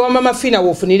bw'owulira nti ewa Maama Fina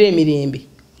woofunira emirembe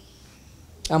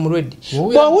amulwedde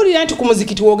bw'owulira nti ku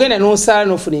muzikiti woogenda n'osaala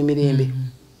n'ofuna emirembe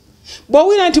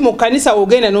bw'owulira nti mu kkanisa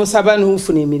woogenda n'osaba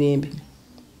n'ofuna emirembe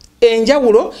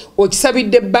enjawulo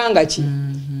okisabidde ebbanga ki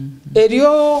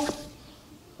eryo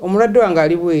omulwadde wange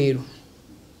ali bweru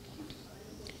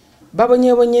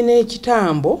babonyebonye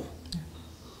n'ekitambo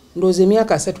ndowooza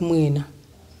emyaka 34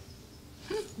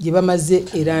 gye bamaze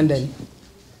e London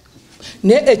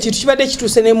naye ekintu kibadde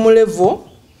kituuse ne mu levo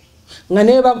nga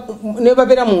ne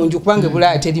babeera mu nju kubanga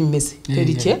Bulaaya teri mmese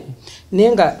teri kye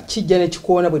naye nga kijja ne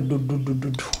kikoona bwe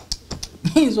dududududu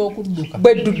yinza okudduka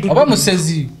bwe dududu oba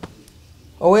musezi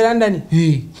owe London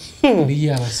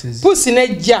biya abasezi pusi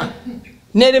nejja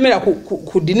neremera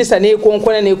ku dinisa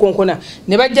nekonkona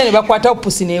ne bajja ne bakwatawo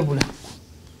pusi nebula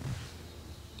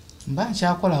mba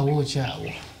nkyakolawo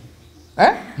kyawo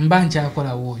mba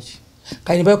nkyakolawo ki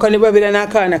kani bakane babira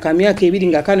n'akaana ka myaka 2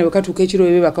 nga akaana bwe katuuka ekiro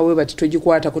bebe bakawe bati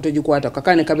togikwata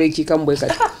kakane kabeekika mbwe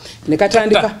kati ne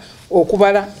katandika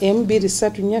okubala 1 2 3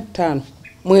 4 5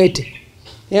 mwete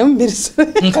 1 2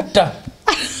 3 nkata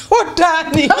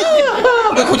otani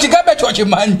ku kigambo ekyo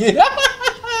kimanye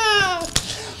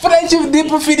Friendship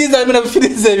deep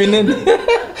feelings ebinene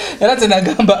era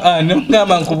tenagamba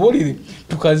ngamba nkubulire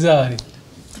tukazaale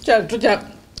tucha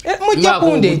mujja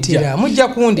kundetera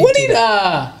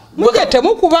ulira mujja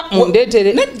temukuba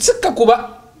mundetere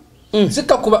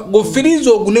sikka kuba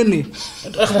gofirizo ogunene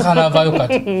kana avayo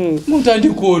kati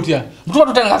mutandika otya mutwa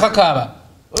tutanga kakaba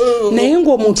naye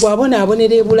ng'omuntu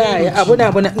abonera e Bulaaya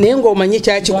abona naye ng'omanye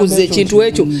kyakikuza ekintu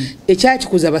ekyo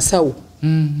ekyakikuza basawo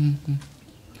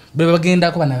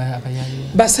bagendako bana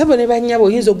abayali basabo ne banyabo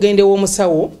oyinza okugenda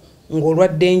ew'omusawo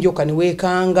ng'olwadde enjoka ne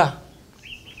weekanga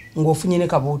ng'ofunye ne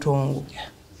kabuutongo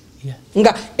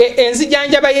nga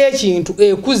enzijanjaba y'ekintu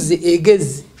ekuze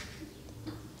egezi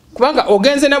kubanga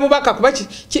ogenze na bubaka kuba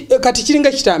kati kiringa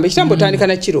ekitambo otandika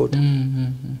na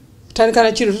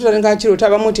kirota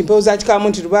abamu nti mpewo zakikamu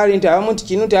nti lubaali nti abamu nti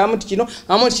kino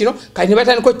kati ne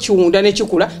batandika kiwunda ne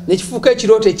kikula ne kifuuka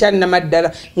ekirooto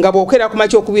ekyannamaddala nga bw'okeera ku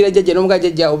makya okubira jjajja n'omuga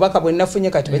jjajja obubaka bwe nafunye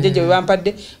kati bajjajja bwe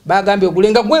bampadde bagambye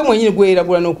ogulenga gwe mwenyini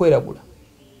gweragula n'okweragula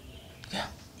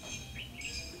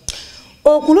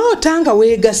okuloota nga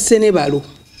weegasse ne balo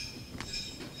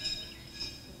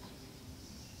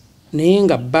naye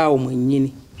nga bbaawo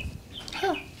mwennyini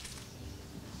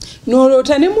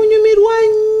n'oloota ne munyumirwa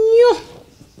nnyo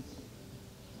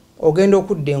ogenda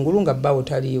okudda engulu nga bbaawo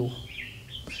taliiwo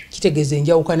kitegeeza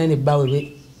enjawukana ne bbaawo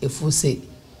efuuse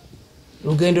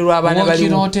lugendo lw'abaana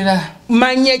baliwo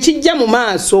manya ekijja mu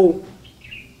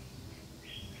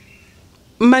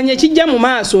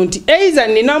maaso nti eiza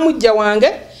nina mujja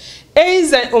wange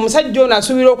eiza omusajja ono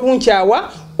asuubira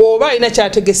okunkyawa oba alina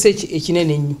kyategese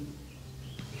ekinene ennyo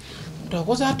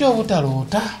tokoza ate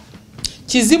obutaloota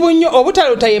kizibu nnyo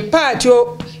obutaloota ye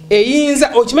paatyo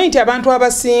eyinza okimanyi nti abantu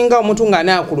abasinga omuntu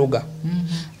ng'anaakuloga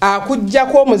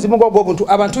akuggyako omuzimu gw'obuntu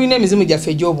abantu tulina emizimu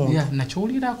gyaffe egy'obuntu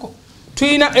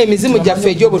tulina emizimu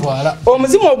gyaffe egy'obuntu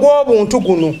omuzimu ogw'obuntu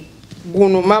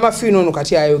guno Maama Fina ono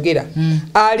kati ayogera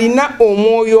alina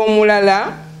omwoyo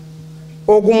omulala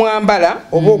ogumwambala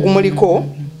oba ogumuliko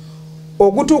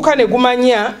ogutuuka ne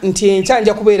gumanya nti enkya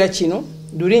nja kubeera kino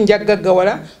luli nja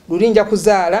gaggawala luli nja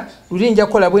kuzaala luli nja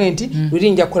kukola bwenti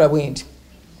luli nja kukola bwenti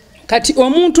kati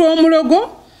omuntu omulogo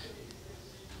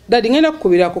dadi ngenda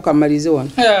kukubirako kamalize wano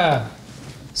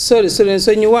sorry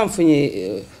nsonyiwa nfunye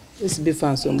SB4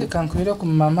 Ensonga kankubira ku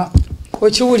mama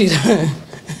okiwulira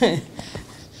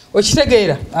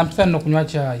okitegeera ampifano kunywa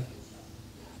chai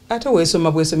ate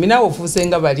weesoma bwesomi naawe ofuuse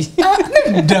nga bali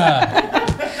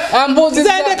ambuzi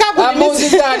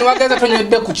zani wagaza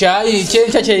tonywedde ku chai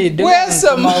kyenkya kyeyidde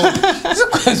weesoma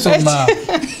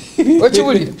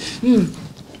okiwulira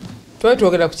twali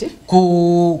twogera kuki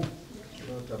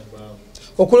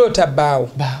okuloota bbaawo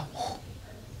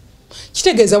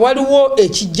kitegeeza waliwo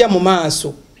ekijja mu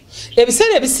maaso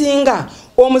ebiseera ebisinga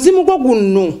omuzimu gwo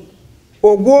guno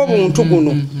ogw'obuntu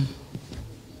guno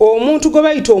omuntu gwe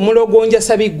bayita omulogonja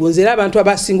sabiggunze era abantu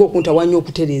abasinga okuntawanya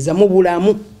okutereeza mu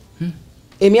bulamu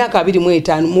emyaka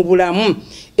 25 mu bulamu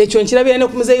ekyo nkirabira ne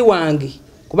ku muzeeyi wange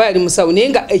kuba yali musawo naye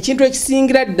nga ekintu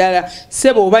ekisingira ddala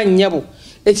sebo oba nnyabo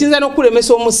ekiyinza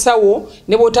n'okulemesa omusawo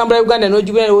ne bw'otambula Uganda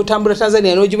n'ogibuna ne bw'otambula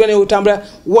Tanzania n'ogibuna ne bw'otambula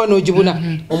wa n'ogibuna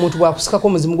omuntu bwakusikako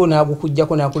omuzimu gwo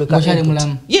n'agukuggyako n'akuleka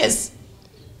yes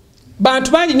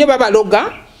bantu bangi nnyo babaloga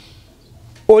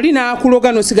oli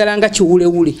n'akuloga n'osigala nga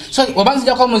kiwulewule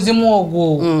obanzijjako omuzimu ogwo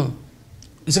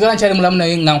nsigala nkyali mulamu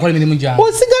naye nga nkola emirimu gyange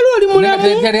osigala oli mulamu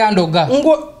yandoga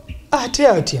ngo ate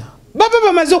atya baba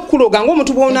bamaze okukuloga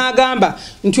ng'omuntu bw'ona agamba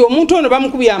nti omuntu ono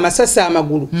bamukubye amasasi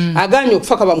amagulu aganye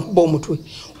okufa kabamukuba omutwe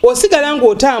osigala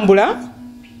ng'otambula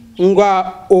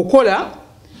nga okola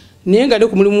naye nga ne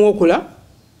ku mulimu w'okola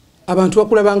abantu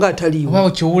bakulaba nga ataliiwo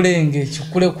oba kiwulenge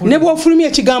kikulekule ne bw'ofulumya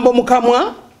ekigambo mu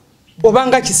kamwa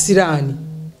obanga kisiraani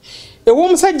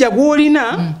ew'omusajja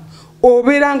gw'olina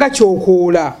obeera nga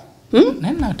kyokoola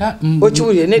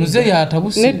okiwulire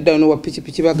nedda ono wa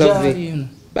pikipiki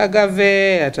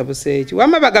bagave atabuseeki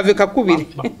wama bagave kakubiri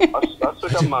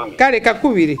kale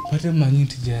kakubiri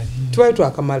twali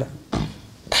twakamala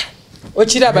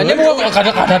okiraba ne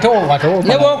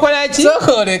bw'okola ki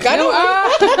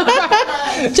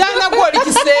kyanako oli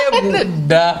kiseebu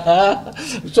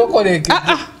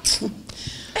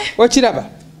okiraba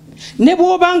ne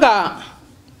bw'oba nga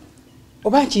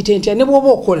oba nkiyite ntya ne bw'oba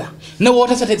okola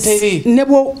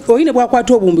oyine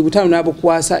bwakwata obuwumbi 5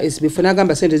 n'abukwasa SB4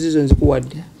 n'agamba sente zizo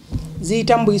nzikuwadde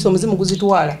ziyita mu buyisa omuzimu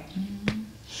guzitwala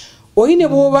oyine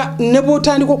bw'oba ne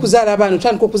bw'otandika okuzaala abaana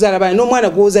n'omwana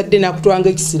gw'ozadde n'akutwanga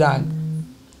ekisiraani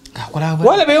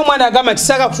walabeyo omwana agamba nti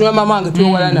saaka kutunula mama wange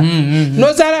twewalana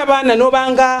n'ozaala abaana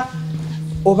n'obanga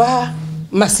oba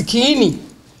masikiini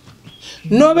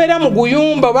nobeera mu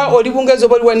guyumba oba oli bungezi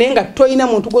oba oliwa naye nga tolina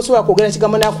muntu gwosobola kwogera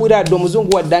kigambo n'akuwira adde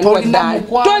omuzungu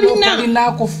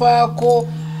waddaniwaddanakufaako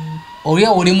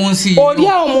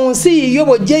oliawo mu nsi yiyo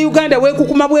bw'ojja Uganda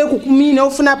bwekukumi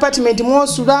n'ofuna apartment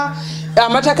mwosula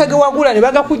amataka ge wagula ne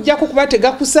bagakujjako kuba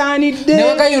tegakusaanidde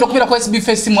nebagayinza okubira ku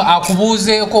SB4 simu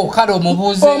akubuuzeeko kale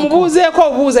omubuuzeeko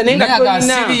obuuza naye nga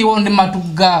tolina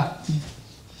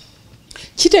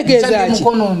kitegeeza ki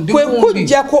kwe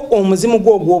kujjako omuzimu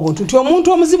gw'ogw'obuntu nti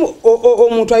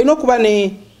omuntu alina okuba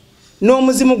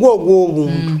n'omuzimu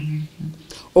gw'ogw'obuntu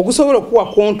ogusobola okuwa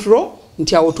control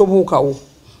nti awo tobuukawo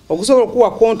ogusobola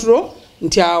okuwa control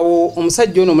nti awo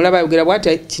omusajja ono omulaba ayogera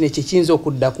bw'ati kino kiyinza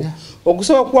okuddako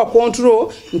okusobola okuwa control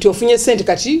nti ofunye sente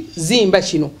kati zimba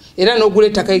kino era n'ogula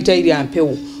ettaka eritali lya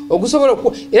mpewo okusobola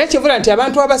era kivula nti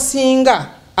abantu abasinga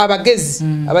abagezi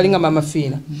abalinga Maama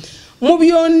Fina mu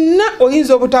byonna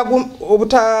oyinza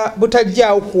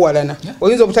butajjaawo kuwalana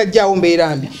oyinza obutajjaawo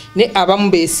mbeera mbi ne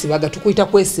abamu beesibaga tukuyita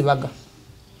kwesibaga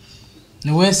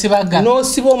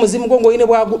n'osiba omuzimu gwo ng'oyine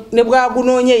ne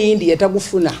bwagunoonya eyindi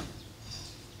yatagufuna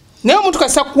naye omuntu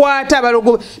kasa kwata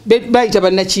abalogo bayita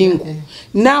bannakinku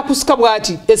n'akusika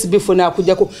bw'ati SB4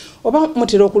 n'akujjako oba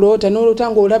mutera okuloota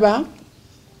n'oloota ng'olaba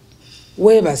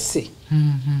weebase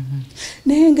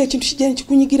naye ng'ekintu kijja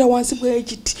nekikunyigira wansi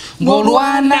bwekiti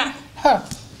ng'olwana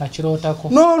nakirotako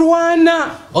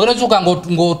n'olwana ogenda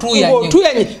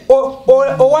ng'otuyanye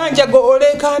owanjaga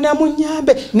olekaana mu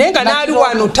nnyambe naye nga n'ali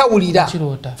wano tawulira.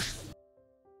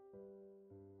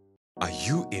 Are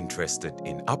you interested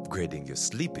in upgrading your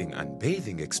sleeping and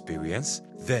bathing experience?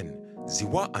 Then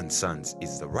Ziwa & Sons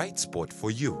is the right spot for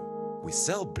you. We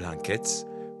sell blankets,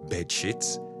 bed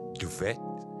sheets, duvet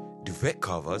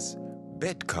covers,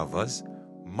 bed covers,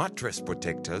 mattress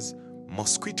protectors,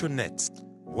 mosquito nets,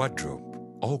 wardrobe,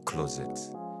 all closets,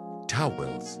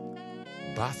 towels,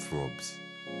 bathrobes,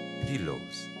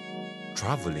 pillows,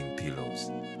 traveling pillows,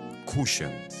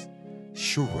 cushions,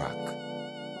 shoe rack,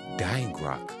 dyeing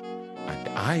rack, and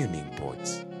ironing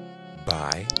boards.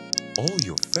 Buy all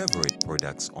your favorite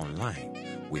products online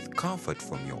with comfort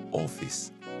from your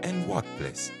office and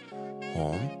workplace,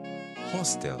 home,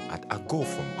 hostel at a go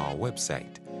from our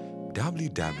website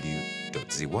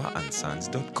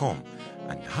www.ziwaansons.com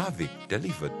and have it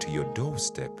delivered to your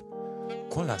doorstep.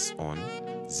 Call us on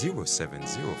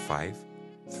 0705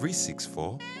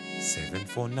 364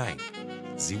 749.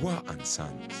 Ziwa &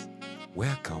 Sons,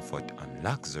 where comfort and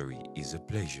luxury is a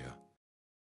pleasure.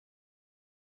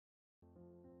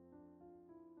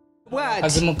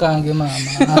 Azimukange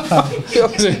Maama.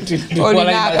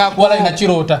 Wala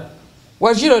inachirota.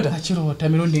 Wachirota? Nachirota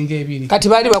mirundi ngebiri. Kati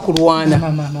bali bakulwana.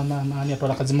 Mama ani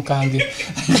atola kazimukange.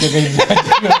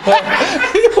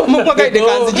 Mukagaide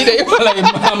kanzigire wala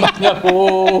Maama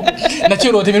yapo.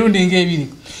 Nachirota mirundi ngebiri.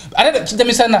 Aleta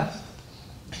kijamisana.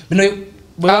 Bino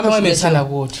bwamwemesana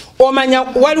wote. Omanya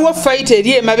waliwo fight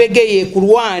eri emabegeye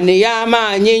kulwane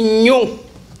y'amaanyi ennyo.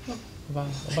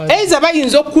 Eza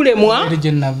bayinza okulemwa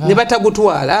ne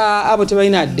batagutwala abo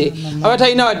tebalina dde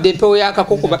abatalina wadde empewo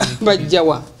y'akakoko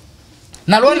bajjawa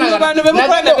nalwana bano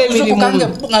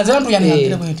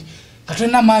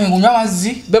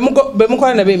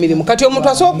bemukola b'emirimu kati omuntu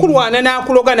asobola okulwana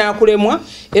n'akuloga n'akulemwa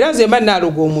era nze mba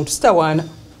naloga omuntu sitawaana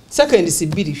sekendi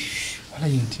sibiri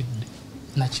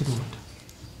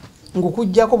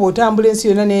ngukujjako bw'otambula ensi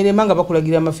yonna n'erema nga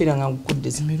bakulagira amafiira nga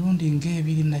ngukuddeza emirundi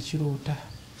ng'ebiri nakiroota.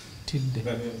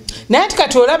 Naye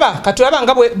kati olaba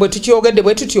nga bwe tukyogedde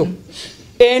bwe tutyo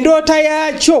endoota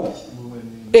yakyo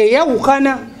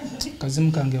eyawukana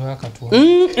kazimu kange bakatwa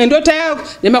endoota ya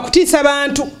nemakutiisa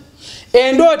bantu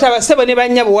endoota basebo ne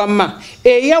bannyabo wamma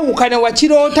eyawukana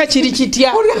wakiroota kiri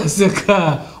kitya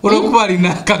olyaseka olwokuba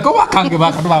alina kakoba kange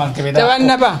bakatwa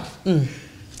bankebera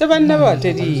tebannaba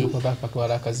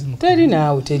teri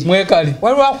naawe teri mwekali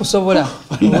waliwo akusobola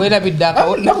weerabidde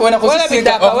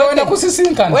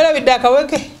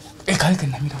akaweke ekaleke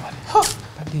namira wale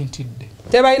badde ntidde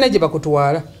tebalina gye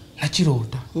bakutwala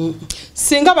nakiroota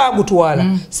singa bagutwala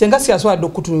singa siyasobola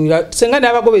okukutunira singa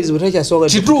n'abagobezi butakyasobola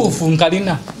kituufu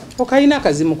nkalina okalina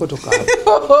akazimu ko tokaaba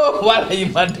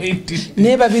walayibadde ntidde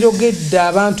naye babirogedde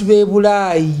abantu b'e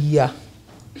Bulaaya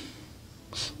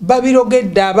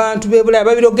babirogedde abantu b'e Bulaaya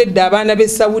babirogedde abaana b'e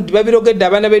Saudi babirogedde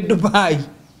abaana b'e Dubai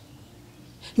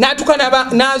natuka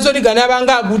n'azoliga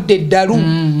n'abanga agudde eddalu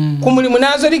ku mulimu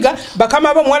n'azoliga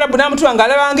bakama bo Mwarabu n'amutula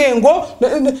ng'alabanga engo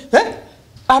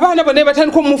abaana bonna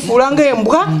batandika omufuula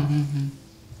ng'embwa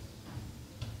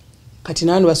kati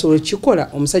naanu basobola okukikola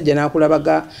omusajja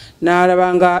n'akulabaga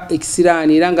n'alabanga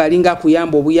ekisiraani era ng'alinga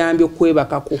akuyamba obuyambi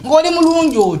okwebakako ng'oli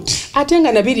mulungi oti ate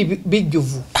nga nabiri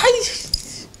bijjuvu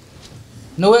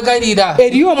nowegalira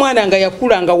eriyo omwana nga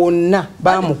yakula nga wonna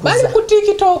bamukuza bali ku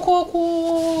TikTok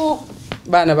okwo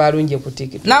baana balungi ku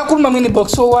TikTok nakuluma mini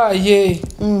box owaye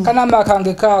kanamba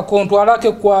kange kako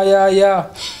ntwalake kwayaya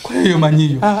kuleyo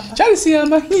manyiyo Charles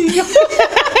yamanyiyo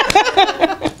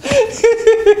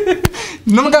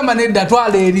nomugamba nedda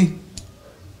twale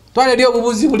eri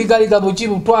obubuzi buligaliga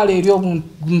bukibu twale eri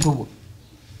obuntu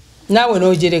naawe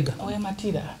n'ojerega owe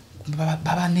matira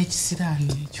baba n'ekisiraani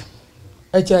ekyo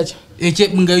ekyacha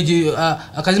ngaji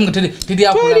akazimu tedi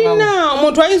akula na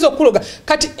omuntu ayinza okuloga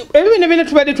kati ebyo bino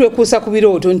tubadde twekuusa ku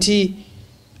birooto nti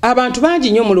abantu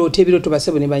bangi nnyo mulooto ebirooto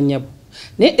basebo ne bannyabo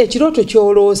naye ekirooto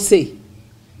kyoloose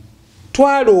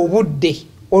twala obudde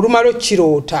olumala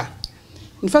okiroota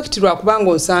infact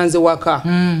lwakubanga onsanze waka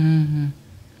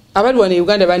abali wano e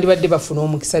Uganda bandibadde bafuna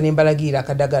omukisa n'embalagiira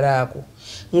akadagala ako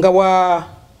nga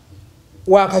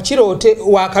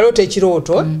wakalooto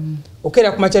ekirooto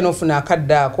okera kumacha nofuna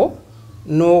akaddaako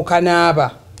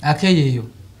n'okanaaba akeyeyo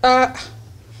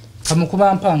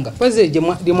kamukuba mpanga poze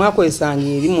gye mwakwesanga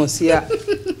eri mu nsi ya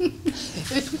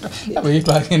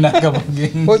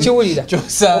okiwulira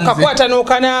okakwata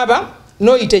n'okanaaba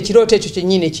n'oyita ekirooto ekyo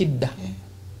kyennyini kidda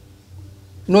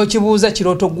n'okibuuza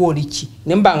kirooto gw'oliki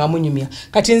ne mbanga munyumya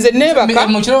kati nze neebaka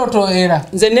mu kirooto era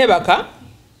nze neebaka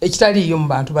ekitaliiyo mu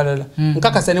bantu balala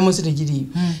nkakasa ne mu nsi tegiriiyo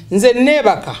nze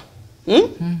neebaka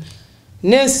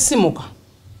nensisimuka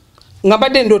nga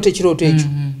mbadde ndoota ekirooto ekyo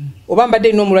oba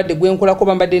mbadde nina omulwadde gwenkolako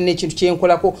oba mbadde nina ekintu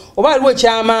kyenkolako oba waliwo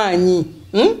ekyamaanyi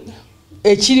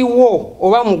ekiriwo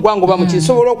oba mu ggwanga oba mukiri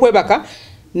sobola okwebaka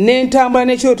nentambula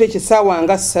n'ekirooto ekyo essaawa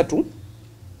nga 3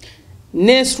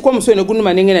 nensituka omusolo ne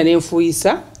gunuma nengenda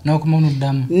nenfuuyisa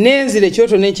nenzira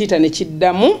ekirooto nenkiyita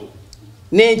nekiddamu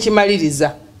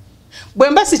nenkimaliriza bwe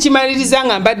mba sikimaliriza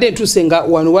nga mbadde ntuuse nga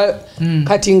wano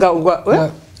kati nga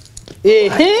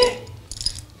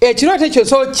ekirooto ekyo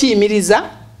so kiyimiriza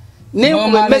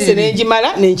nenkuba emmese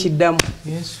nengimala nenkiddamu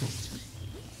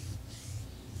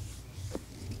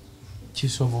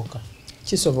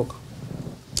kisoboka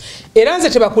era nze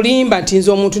tebakulimba nti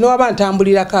nze omuntu newaba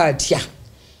ntambulirako atya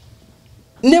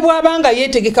ne bwabanga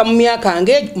yeetegeka mu myaka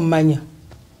nge mmanya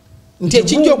nti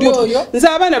ekijja nze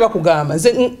abaana bakugamba nze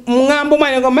ŋŋamba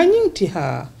omwana nga manyi nti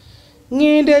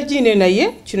ŋŋenda egine naye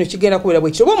kino kigenda kubeera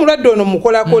bwe kityo oba omulwadde ono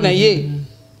mukolako naye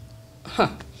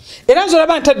era nze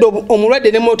olaba ntadde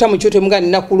omulwadde ne moota mu kyoto emuganda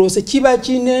nakuloose kiba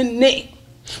kinene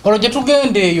olwo gye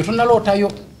tugenda eyo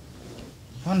tonalootayo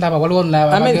ndaba waliwo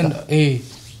nabagenda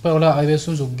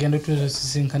abesunza okugenda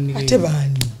tusisinkanire ate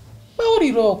baani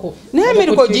bawulira okwo naye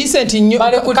Amerika ogiyise nti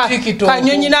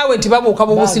kanyonyi naawe nti babuuka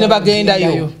bubusi ne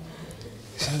bagendayo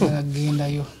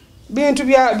bintu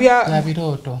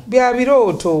bya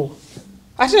birooto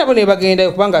ate nabo ne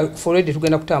bagendayo kubanga foredi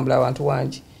tugenda kutambula abantu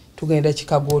wangi tugenda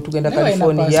Chicago tugenda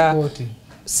California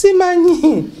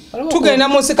simanyi tugenda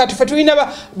munsi kati ffe tulina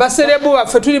baserebu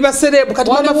baffe tuli baserebu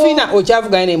kati Maama Fina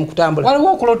okyavuganya naye mu kutambula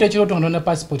waliwo okulota ekirooto nga nona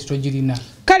passport togirina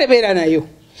kale beera nayo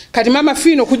kati Maama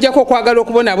Fina okujjako okwagala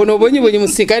okubonaabona obonyibonyi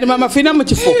musika yali Maama Fina mu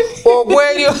kifo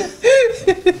ogweryo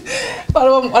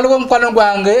waliwo omukwano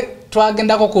gwange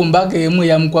twagendako ku mbaga emu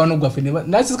ya mukwano gwaffe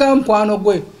nasisikayo mukwano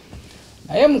gwe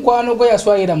naye mukwano gwe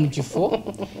yaswayira mu kifo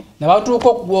nabatuuka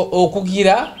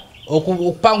okugira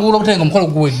okupangula okutenga omukolo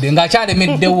guwedde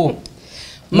ng'akyalemeddewo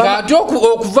ng'ate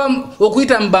okuva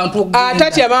okuyita mu bantu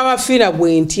atatya Maama Fina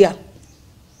gwe ntya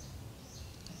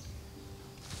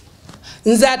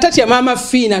nze atatya Maama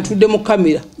Fina atudde mu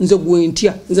kamera nze gwe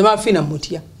ntya nze Maama Fina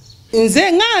mutya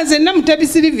nze nganze Namutebi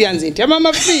Silvia nze ntya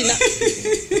Maama Fina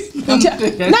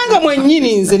nanga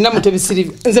mwennyini nze Namutebi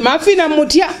Silvia nze Maama Fina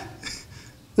mutya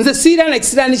nze siira na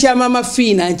kisirani kya Maama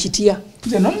Fina nkitya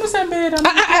nze nomusembera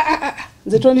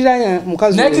nze tondiranya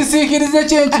mukazi nekisiikirize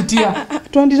kyenkitya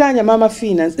tondiranya Maama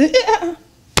Fina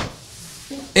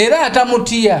era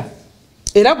atamutya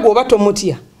era gwoba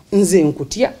tomutya nze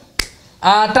nkutya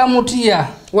atamutya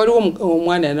waliwo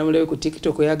omwana yanamulabe ku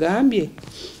TikTok yagambye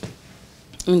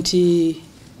nti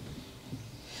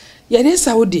yali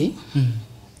Saudi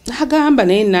agamba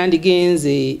naye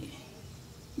nandigenze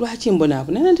lwaki mbona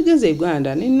abo nandigenze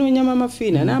Uganda ninoonya Maama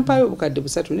Fina nampayo obukadde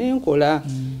 3 nenkola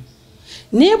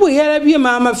naye bwe yalabye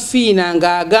Maama Fina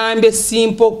ng'agambye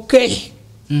simpoke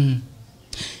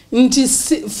nti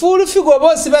full figure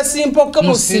bosi basimpoke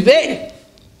musibe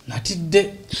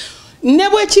natidde ne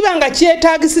bwe kibanga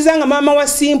kyetaagisiza nga maama wa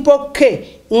simpoke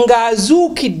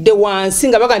ng'azuukidde wansi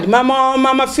nga baga nti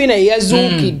Maama Fina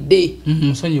yazuukidde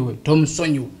musonyiwe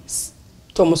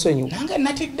tomusonyiwe nange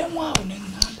natiddemu awo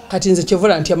nengamba kati nze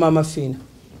kyevula ntya Maama Fina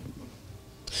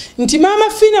nti Maama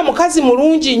Fina mukazi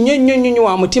mulungi nnyo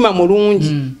wa mutima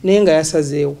mulungi naye nga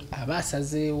yasazeewo aba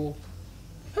asazeewo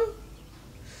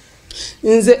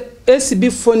nze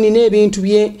SB4 nina ebintu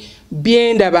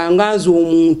byendaba nga nze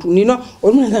omuntu nina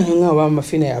olumulanga Maama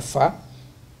Fina yafa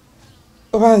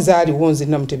oba nzaaliwo nze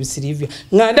Namutebi Silvia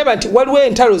nga ndaba nti waliwo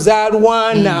entalo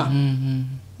zaalwana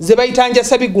ze bayitanja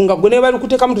sabigunga gwe ne bali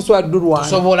kuteekamu tosobola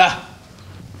ddulwana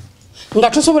nga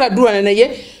tosobola ddulwana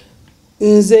naye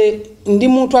nze ndi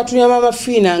muntu atunya Maama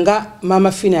Fina nga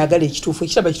Maama Fina ayagala ekituufu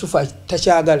ekiraba ekituufu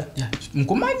takyagala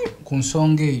nkumanyi ku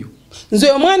nsonga eyo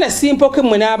nze omwana simpoke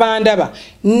mwe n'abandaba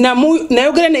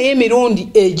nayogera naye emirundi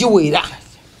egiwera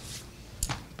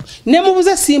ne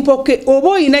mubuza simpoke oba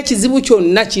oyina kizibu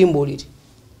kyonna kimbuulire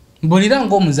mbulira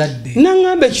ng'omuzadde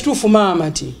naŋŋamba ekituufu maama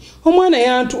nti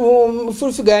omwana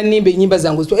fulufiga yanimba ennyimba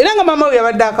zangu era nga maama we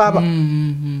yabadde akaaba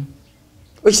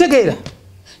okitegeera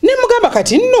ne mugamba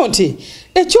kati nno nti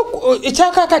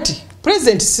ekyakakati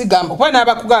president sigamba kuba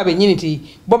n'abakugaba ennyini nti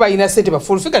bo balina ssente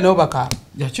bafulufiga nabo bakaaba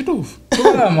yakituufu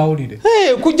tubala amawulire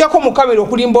kujjako mu kamera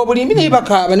okulimba obulimbi naye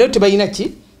bakaaba naye tebalina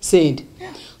ki ssente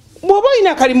bw'oba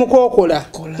olina akalimu kookola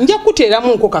nja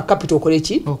kuteeramu nko ka capital okole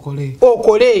ki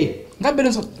okole nga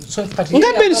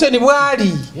Benson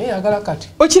bw'ali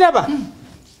okiraba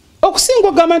okusinga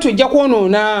ogamba nti ojja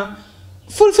kwonoona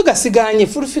fulufiga siganye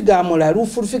fulufiga amulalu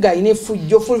fulufiga ayina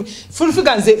effujjo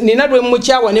fulufiga nze nina lwe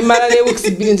mukyawa ne mala ne weeks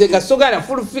 2 nze gasogana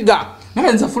fulufiga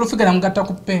nabenza fulufiga namugatta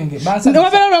ku ppenge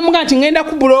wabera lwamuga nti ngenda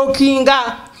ku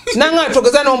blockinga nanga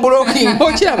atogeza n'ombulookinga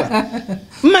okiraba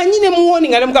mmanyi ne muwoni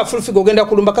nga namuga fulufiga ogenda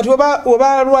kulumba kati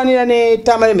oba lwanira ne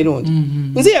tamale emirundi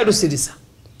nze yalusirisa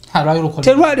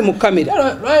terwali mu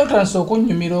kamera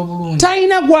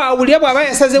talina gwawulira bw'aba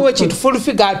yasazeewo ekintu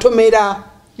fulufiga atomera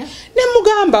ne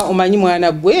mugamba omanyi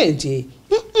mwana gwe nti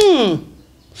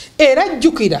era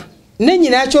jjukira ne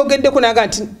nyina akyogeddeko naga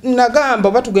nti nagamba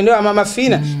oba tugende wa Maama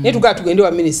Fina naye tugaa tugende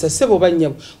wa minisita ssebo oba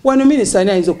nnyabo wano minisita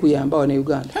ani ayinza okuyamba wano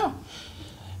Uganda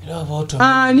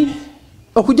ani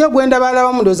okujja gwenda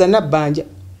baalabamu ndowooza nabbanja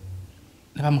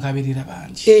nabamukabirira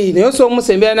bangi naye osobola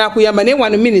omusembera n'akuyamba naye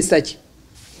wano minisita ki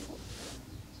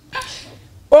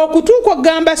okutuuka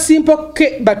okugamba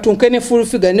simpoke batunke ne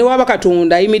fulufiga ne waba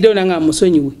Katonda ayimiddeo nanga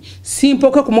amusonyiwe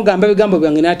simpoke kumugamba ebigambo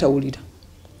byange n'atawulira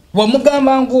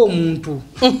wamugamba ng'omuntu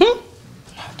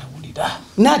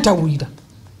n'atawulira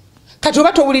kati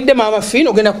oba towulidde Maama Fina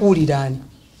ogenda kuwulira ani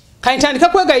kati ntandika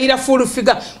kwegayirira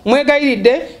fulufiga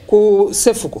mwegayiridde ku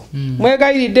sefuko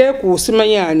mwegayiridde ku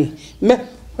simanyani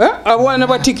abwana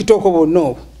bwa TikTok bonna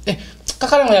obwo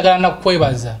kakala mweyagala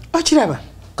nakukwebaza okiraba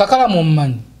kakala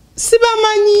mummanyi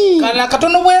sibamanyi kana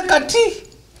katono bwe kati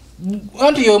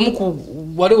anti yomuku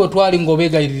waliwo twali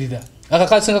ng'obeegayiririra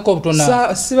akakasingako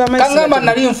obutona kangamba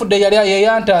nali nfudde yali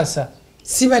yeyantaasa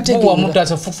sibategeera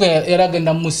mutaasa fufu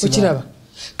yaragenda musiba okiraba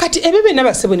kati ebyo byonna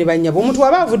basebo ne bannyabo omuntu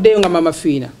waba avuddeyo nga Maama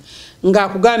Fina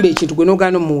ng'akugamba ekintu gwe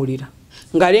n'ogaana omuwulira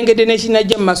ng'alengedde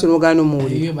n'ekinajja mu maaso n'ogaana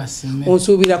omuwulira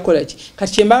onsuubira kukola ki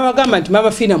kati kyemba bagamba nti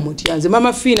Maama Fina mutya nze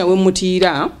Maama Fina we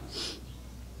mutiira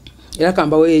era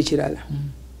kambaweyo ekirala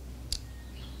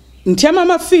ntya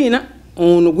Maama Fina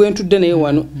ono gwe ntudde naye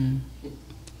wano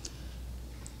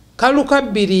kaluka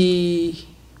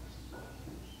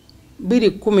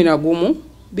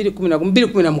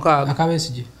 2016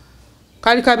 akabesigye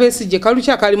kali kabesigye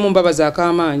kalukya kali mu mbabazi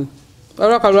ak'amaanyi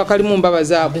kalwa kali mu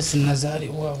mbabazi abo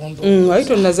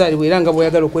ayito Nazaari era nga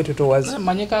bw'oyagala okwetotowaza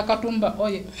manyika akatumba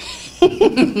oye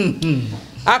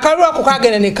akalwa ako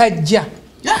kagenda ne kajja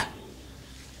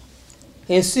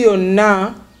ensi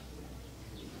yonna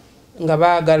nga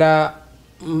baagala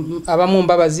abamu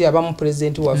mbabazi abamu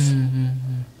president waffe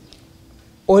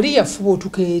oli yafuba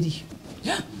otuka eri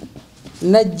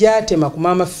najja atema ku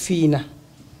Maama Fina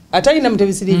atalina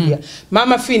Mutebisi Lydia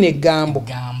Maama Fina egambo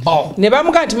ne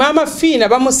bamuga nti Maama Fina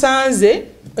bamusanze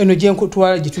eno gye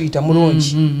nkutwala gituyita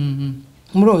mulonki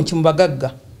mulonki mu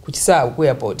bagagga ku kisaawe ku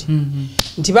airport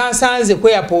nti bansanze ku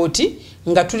airport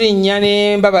nga tulinnya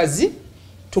ne mbabazi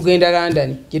tugenda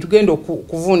London gye tugenda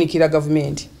okuvuunikira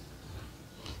government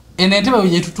enete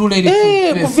babye tutula eri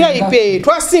ku VIP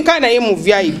twasinkana naye mu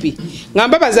VIP nga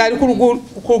mbabazi ali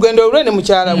ku lugendo lwene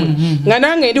mukyala we nga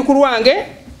nange ndi ku lwange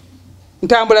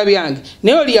ntambula byange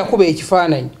naye oli yakuba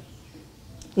ekifaananyi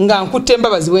nga nkutte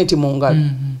mbabazi we nti mu ngalo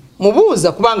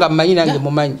mubuuza kubanga mmanyi nange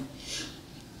mumanyi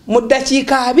mu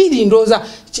ddakiika 2 ndooza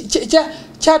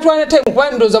kyatwala time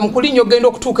kuba ndooza mu kulinnya ogenda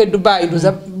okutuuka e Dubai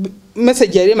ndooza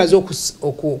message yali emaze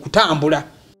okutambula.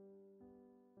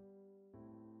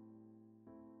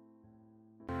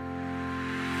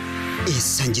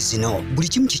 Ensangi zino buli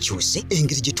kimu kikyuse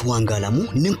engeri gye tuwangaalamu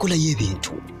n'enkola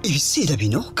y'ebintu. Ebiseera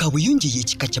bino kaabuyonjo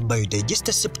y'ekika kya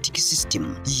biodigester septic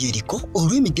system yeriko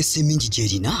olw'emigaso emingi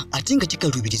gy'erina ate nga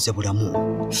kikalubiriza bulamu.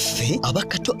 Ffe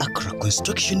abakato Accra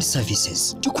Construction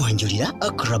Services tukwanjulira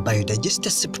Accra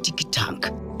Biodigester Septic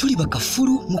Tank. Tuli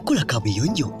bakafulu mu kukola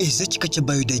kaabuyonjo ez'ekika kya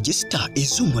biodigester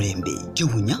ez'omulembe.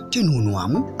 Tewunya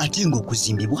tenuunwamu ate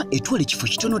ng'okuzimbibwa etwala ekifo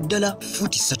kitono ddala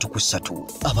fuuti 3 ku 3.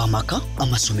 Ab'amaka,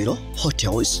 amasomero,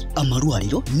 hotels,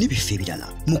 amalwaliro n'ebifo ebirala.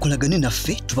 Mukolagane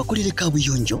naffe tubakolere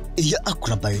kaabuyonjo eya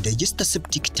Accra Biodigester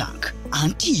Septic Tank.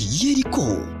 Anti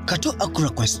yeriko Kato Accra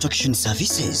Construction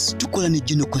Services tukola ne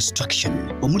general construction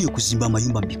omuli okuzimba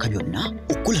amayumba mu bika byonna,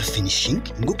 okukola finishing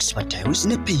ng'okusiba tiles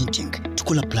ne painting.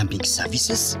 Tukola plumbing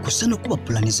services kusana okuba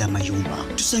pulani z'amayumba.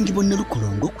 Tusangibwa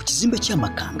Nalukolongo ku kizimbe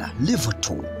ky'Amakanga level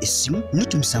 2 essimu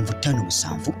noti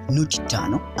 757 noti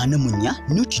 5 anamunya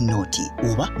noti noti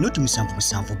oba noti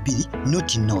 772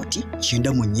 noti noti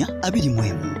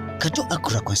 9421. Kato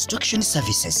Accra Construction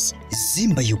Services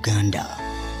Zimba Uganda.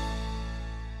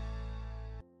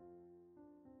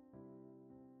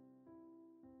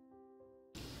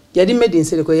 Yali made in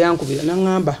Sereko yankubira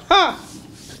nangamba ha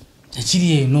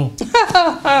ekiri eno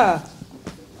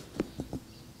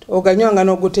oganywanga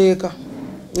n'oguteeka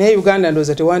naye Uganda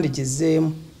ndooza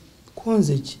tewandikizeemu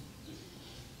kunze ki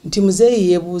nti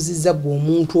muzeeyi yeebuuzizza gwe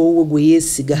omuntu owe gwe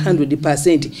yeesiga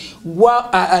 100%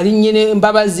 gwa alinnyine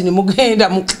mbabazi ne mugenda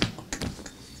mu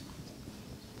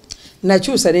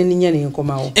nakyusa n'enninya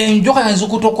n'enkomawo enjoka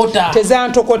nazikutokota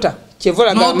tezantokota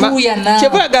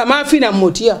kyevulaga Maafina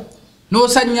mutya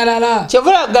n'osanyalala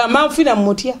kyevulaga Maafina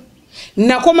mutya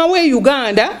nakomawo e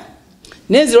Uganda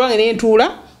nenzira wange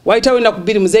n'entuula wayitawo ennaku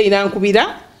 2 muzeeyi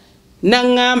nankubira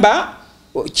naŋŋamba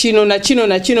kino na kino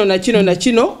na kino na kino na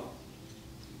kino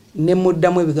ne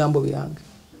muddamu ebigambo byange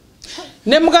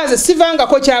ne mugaze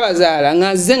sivangako kyabazaala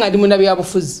nga nzize nga ndi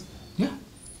munnabyabufuzi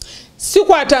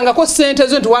sikwatangako ssente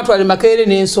zo nti watwale Makerere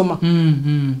n'ensoma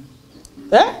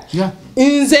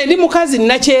nze ndi mukazi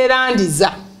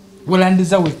nakyerandiza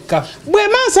werandiza wekka bwe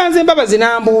mansanze mbabazi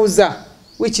nambuuza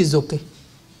which is okay.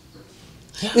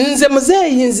 Nze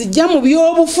muzeeyi nzijja mu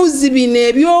byobufuzi bino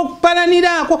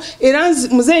ebyokupalaniraako era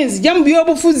muzeeyi nzijja mu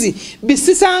byobufuzi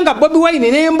bisisanga Bobi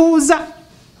Wine n'embuuza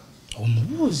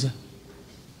omubuuza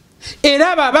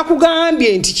era abo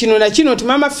bakugambye nti kino na kino nti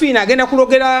Maama Fina agenda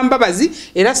kulogera mbabazi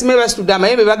era simaye basitudde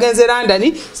amayembe bagenze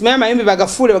London simaye amayembe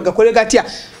bagafuule bagakole gatya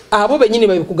abo bennyini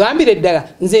babikugambira eddala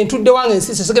nze ntudde wange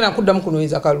nsisi sigenda kuddamu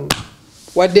kunoyeza kalulu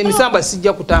wadde emisamba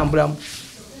sijja kutambulamu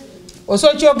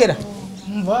osobola kyogera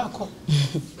nvaako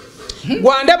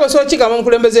gwandaba osobola kigamba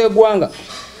omukulembeze w'eggwanga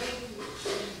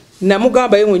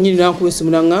namugamba ye mwennyini nankuba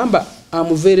essimu naŋŋamba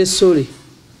amuveere sole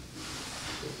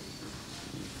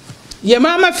ye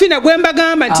Maama Fina gwe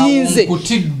mbagamba nti nze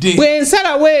bwe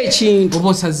nsalawo ekintu oba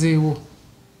osazeewo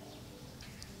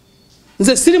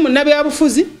nze siri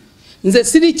munnabyabufuzi nze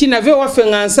siri kinave waffe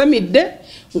nga nsamidde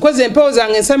nkoze empewo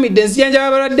zange nsamidde nzijanjaba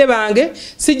abalwadde bange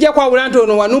sijja kwawula nti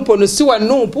ono wa nuupu ono si wa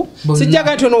nuupu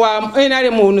sijjaga nti ono wa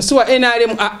NRM ono si wa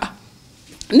NRM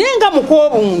naye nga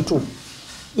mukoobuntu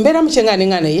mbeera mukyenga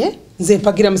nenga naye nze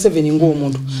mpagira Museveni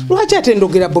ng'omuntu lwaki ate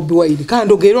ndogera Bobi Wine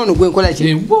kandogera ono gwe nkola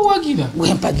ki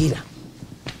gwe mpagira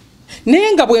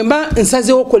naye nga bwe mba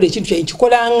nsazeewo okukola ekintu kyange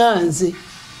nkikola nga nze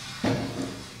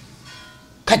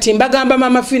kati mbagamba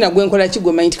Maama Fina gwe nkola ki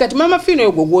gwe manyi nti kati Maama Fina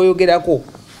oyo gwe gwoyogerako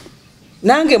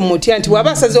nange mutya nti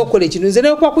waba asazeewo okukola ekintu nze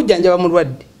naye okwakujjanjaba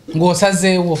mulwadde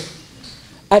ng'osazeewo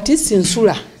ati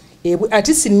sinsula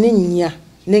ati sinninnya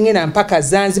nengena mpaka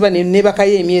Zanzibar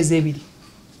nebakayo emyezi 2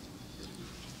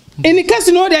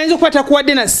 enikasi n'oli ayinza okukwata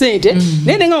kuwadde na ssente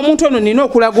naye nenga omuntu ono nina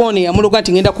okulaga ono yamuloga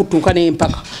nti ngenda kutuuka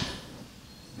n'empaka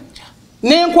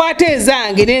nenkwata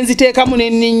ezange nenziteekamu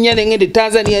nenninnya nengende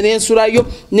Tanzania nensulayo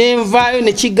nenvaayo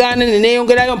nekigaana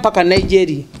neneyongerayo mpaka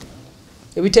Nigeria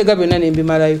ebitega byonna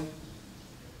nembimalayo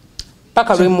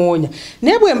paka lwemuwonya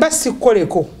naye bwe mba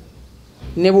sikkoleko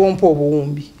ne bwompa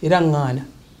obuwumbi era ŋŋaana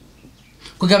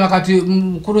kugamba kati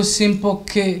mukulu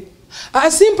simpoke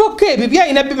simpoke bibya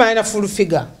ina bimana full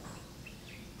figure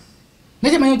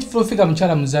Nje manyi full figure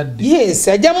mchala muzadde yes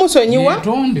ajja musonyiwa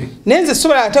nenze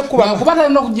sobola ate kuba kubata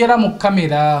no kujera mu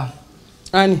kamera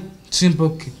ani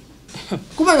simpoke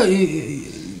kuba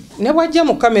ne bwajja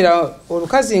mu kamera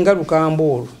olukazi nga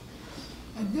lukambolo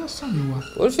ajja sonyiwa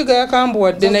olufiga yakambu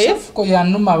wadde naye ko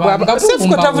yanuma banga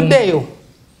sefuko tavuddeyo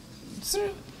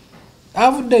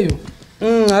avuddeyo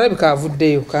alabika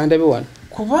avuddeyo kandabe wano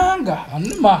kubanga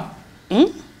anuma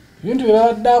bintu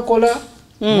byabadde akola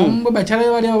mumbe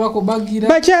bakyala bali abakubagira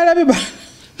bakyala biba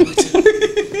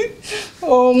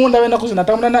munda benda kuzina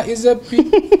tamuna na izepi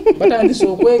batandise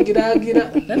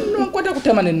okwegiragira nanno nkwata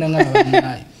kutema nennanga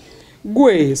naye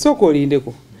gwe soko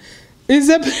olindeko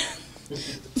izepi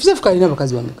sefuka alina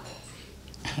bakazi bameka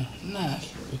naye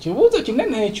ekibuuzo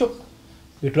kinene ekyo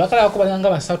bitwakala kubanga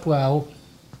basatu awo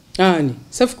ani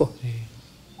sefuko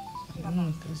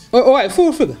owa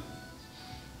full figure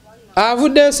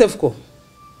avuddeyo sefuko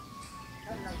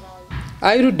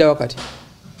ayirudda wakati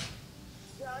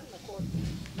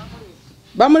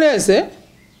bamulese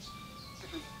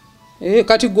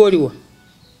kati goliwa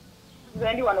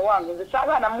zendi wano wange nze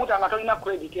sabaana muta nga tolina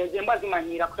credit ezemba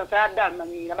zimanyira kutasa yadda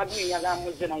manyira babimenyaga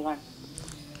muzze na yana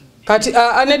kati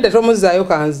anedda tomuzaayo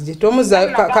kanzije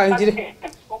tomuzaayo kanjire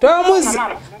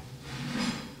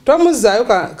tomuzaayo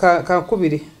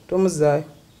kakubiri tomuzaayo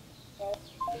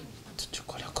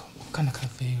tukolako kana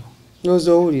kafeyo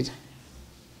nozowulira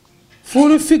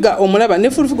full figure omulaba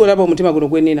ne full figure olaba omutima guno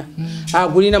gwenina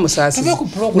agulina musaasi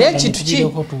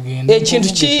ekintu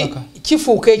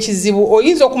kifuuka ekizibu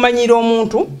oyinza okumanyira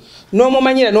omuntu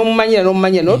n'omumanyira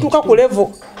n'otuuka ku level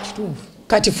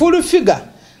kati full figure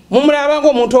mumulabanga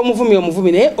omuntu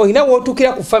omuvumi naye olina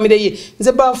wootuukira ku famire ye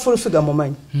nze ba full figure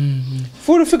mumanyi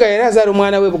full figure yali azaala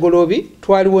omwana we bugoloobi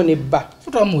twaliwo nebba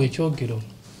tutamuwa ekyogero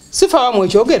sifa wa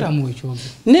mwekyogera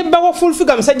nebba wa full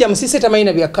figure musajja musise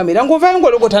tamayina bya kamera ngovayo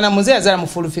ngologotana muze azala mu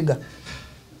full figure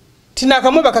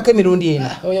tinakamu bakake mirundi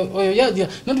ena oyo ya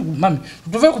noti mami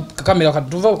tuve ku kamera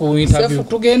tuve ku interview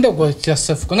tugende ku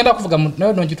chasef ngenda kuvuga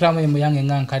nayo nonjitulamu mu yange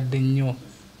ngankadde nnyo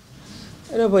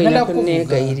robo ina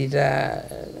kunegayirira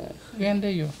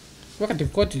gendeyo wakati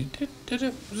koti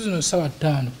tete zino sawa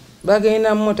 5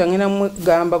 bagenda mota ngena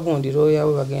mugamba gundi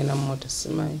royawe bagenda mota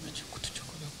simanyi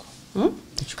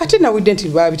kati na widenti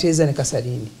babiteza ne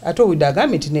kasalini ato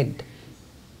widagambe tinedda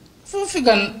full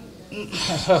figure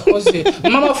oze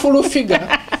mama full figure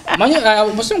manyi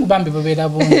musungu bambi babera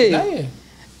bo naye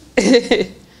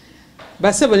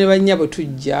basebo ne banyabo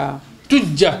tujja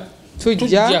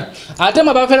ate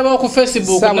mabafere ba ku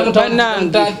Facebook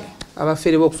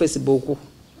abafere ba ku Facebook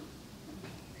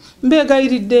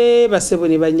mbegayiridde basebo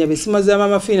ne banyabe sima za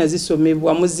mama Fina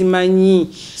zisomebwa muzimanyi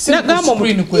nagamo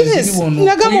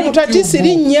mutati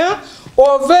sirinya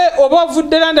oba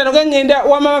ovudde landa ngenda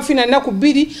wa mama Fina naku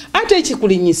 2 ate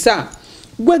ekikulinyisa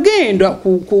gwe genda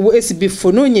ku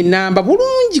SB4 nonye namba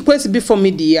bulungi ku SB4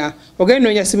 Media ogenda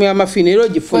nonya simu ya mafina ero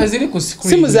gifuna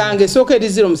simu zange soka eri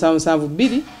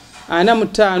 0772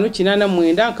 45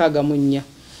 89 nkagamunya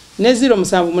ne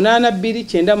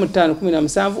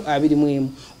 07829517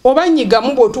 obanyiga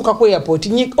mubo otuka ku airport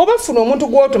oba funa omuntu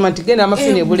gwo automatic genda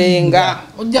amafine bulenga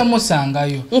ojja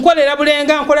musangayo nkolera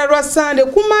bulenga nkola lwa Sunday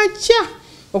kumacha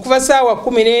okuva saawa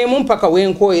 11 mpaka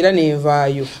wenko era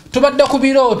nenvaayo tubadde ku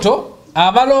biroto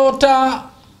Abaloota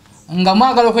nga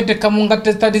mwagala okweteka mu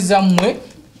ngatte zitali zammwe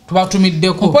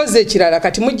tubatumiddeko mpoze ekirala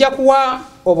kati mujja kuwa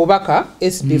obubaka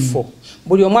SB4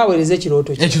 buli omu aweereza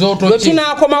ekirooto kye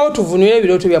tunaakomawo tuvunire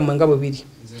ebirooto byammwe nga bwe biri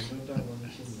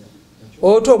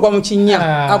oto ogwa mu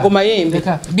kinnya ago mayembe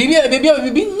bibyo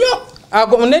nnyo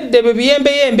ago nedde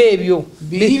bibiyembe ebyo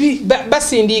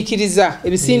basindiikiriza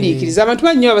ebisindiikiriza abantu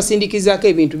bannyo abasindiikirizako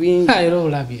ebintu bingi era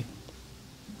olabye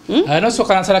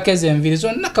nosoka nasalako ez'enviri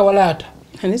zonna kawalaata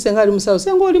anise nga ali musawo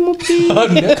senga oli mupi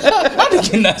ati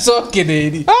kinasookera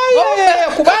eri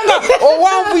kubanga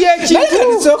owanvu y'ekintu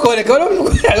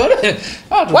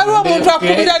waliwo omuntu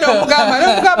akubira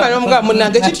n'omugamba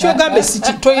munange ekintu kyogamba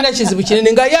tolina kizibu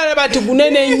kinene nga yalaba nti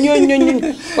gunene nnyo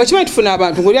okimanyi tufuna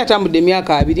abantu ngaoli atambudde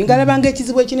emyaka 2 ngaalabanga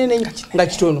ekizibu ekinene nga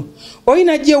kitono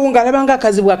olina gyewo ngaalabanga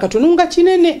akazibu akatono nga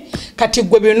kinene kati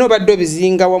gwe byonna obadde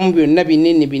obizinga wamu byonna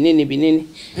binene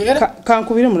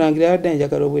kankubire mulangira yadde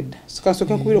njagala obwedda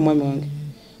kansoke nkubire omwami wange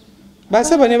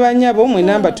basaba ne banyabo mwe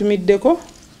namba tumiddeko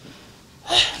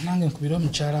nange nkubira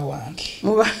omukyala wange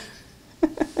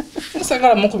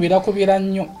nsagala mukubira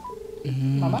nnyo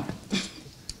mama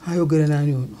ayogera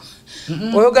nani ono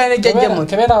oyogera ne jjajja moto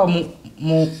kebeera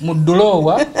mu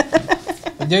dulowa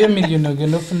ojjayo miliyoni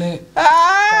ogenda ofune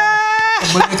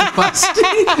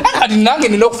kati nange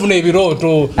nina okufuna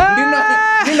ebirooto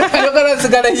ndinayogera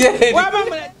nsigala yeeri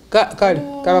kale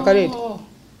kaba kaleeta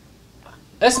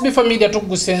SB4 Media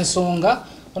Tuggussa Enssonga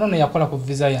ono neyakola ku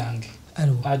visa yange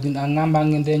aŋŋamba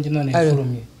ngende engino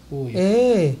nefulumye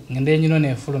ngende engino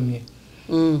nefulumye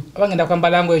aba ngenda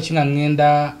kwambala ngoye ki nga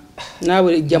ŋŋenda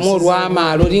nawe jjamu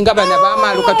olw'amaalo olinga bana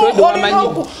b'amaalo katwedde wamanyi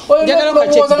njagala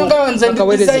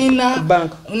kachedesigner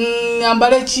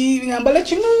nyambale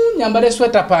kinu nyambale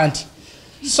sweater panty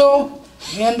so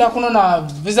ngenda kunona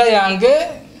visa yange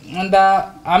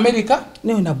ngenda America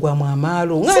naye nagwamu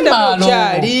amaalo ngenda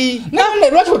mukyali nane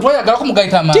lwaki twayagala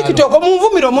kumugayita amaalo TikTok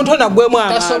omunvumira omuntu onagwemu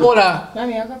amaalo tasobola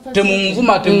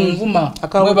temunvuma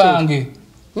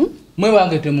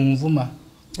mwebange temunvuma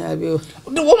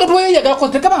omuntu weyagala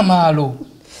kotekaba amaalo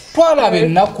twalaba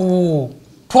ennaku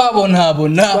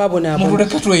twabonaabona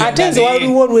mutuleke tweyagale ate nze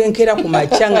waliwo olwenkera ku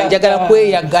makya nga njagala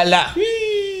kweyagala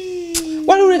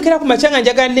waliwo olwenkera ku makya nga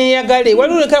njagala neeyagale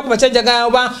waliwo olwenkera ku makya njagala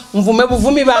oba nvume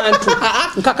buvumi bantu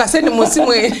nkakase ni munsi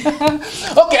mwene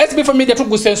okay SB4 Media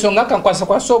Tuggussa Enssonga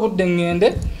kankwasa obudde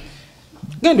ngende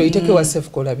genda oyiteke wa safe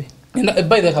kolabe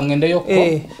by the kangendeyo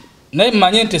naye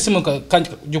mmanye nti esimu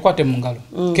gikwate mu ngalo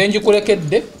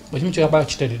kenjikulekedde ekimu kyaba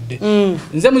kiteredde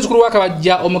nze muzukulu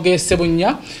wakabajja omugese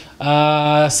bunya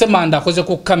semanda akoze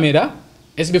ku kamera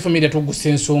SB4 Media Tuggussa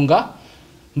Enssonga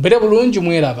mbere bulungi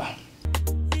mweraba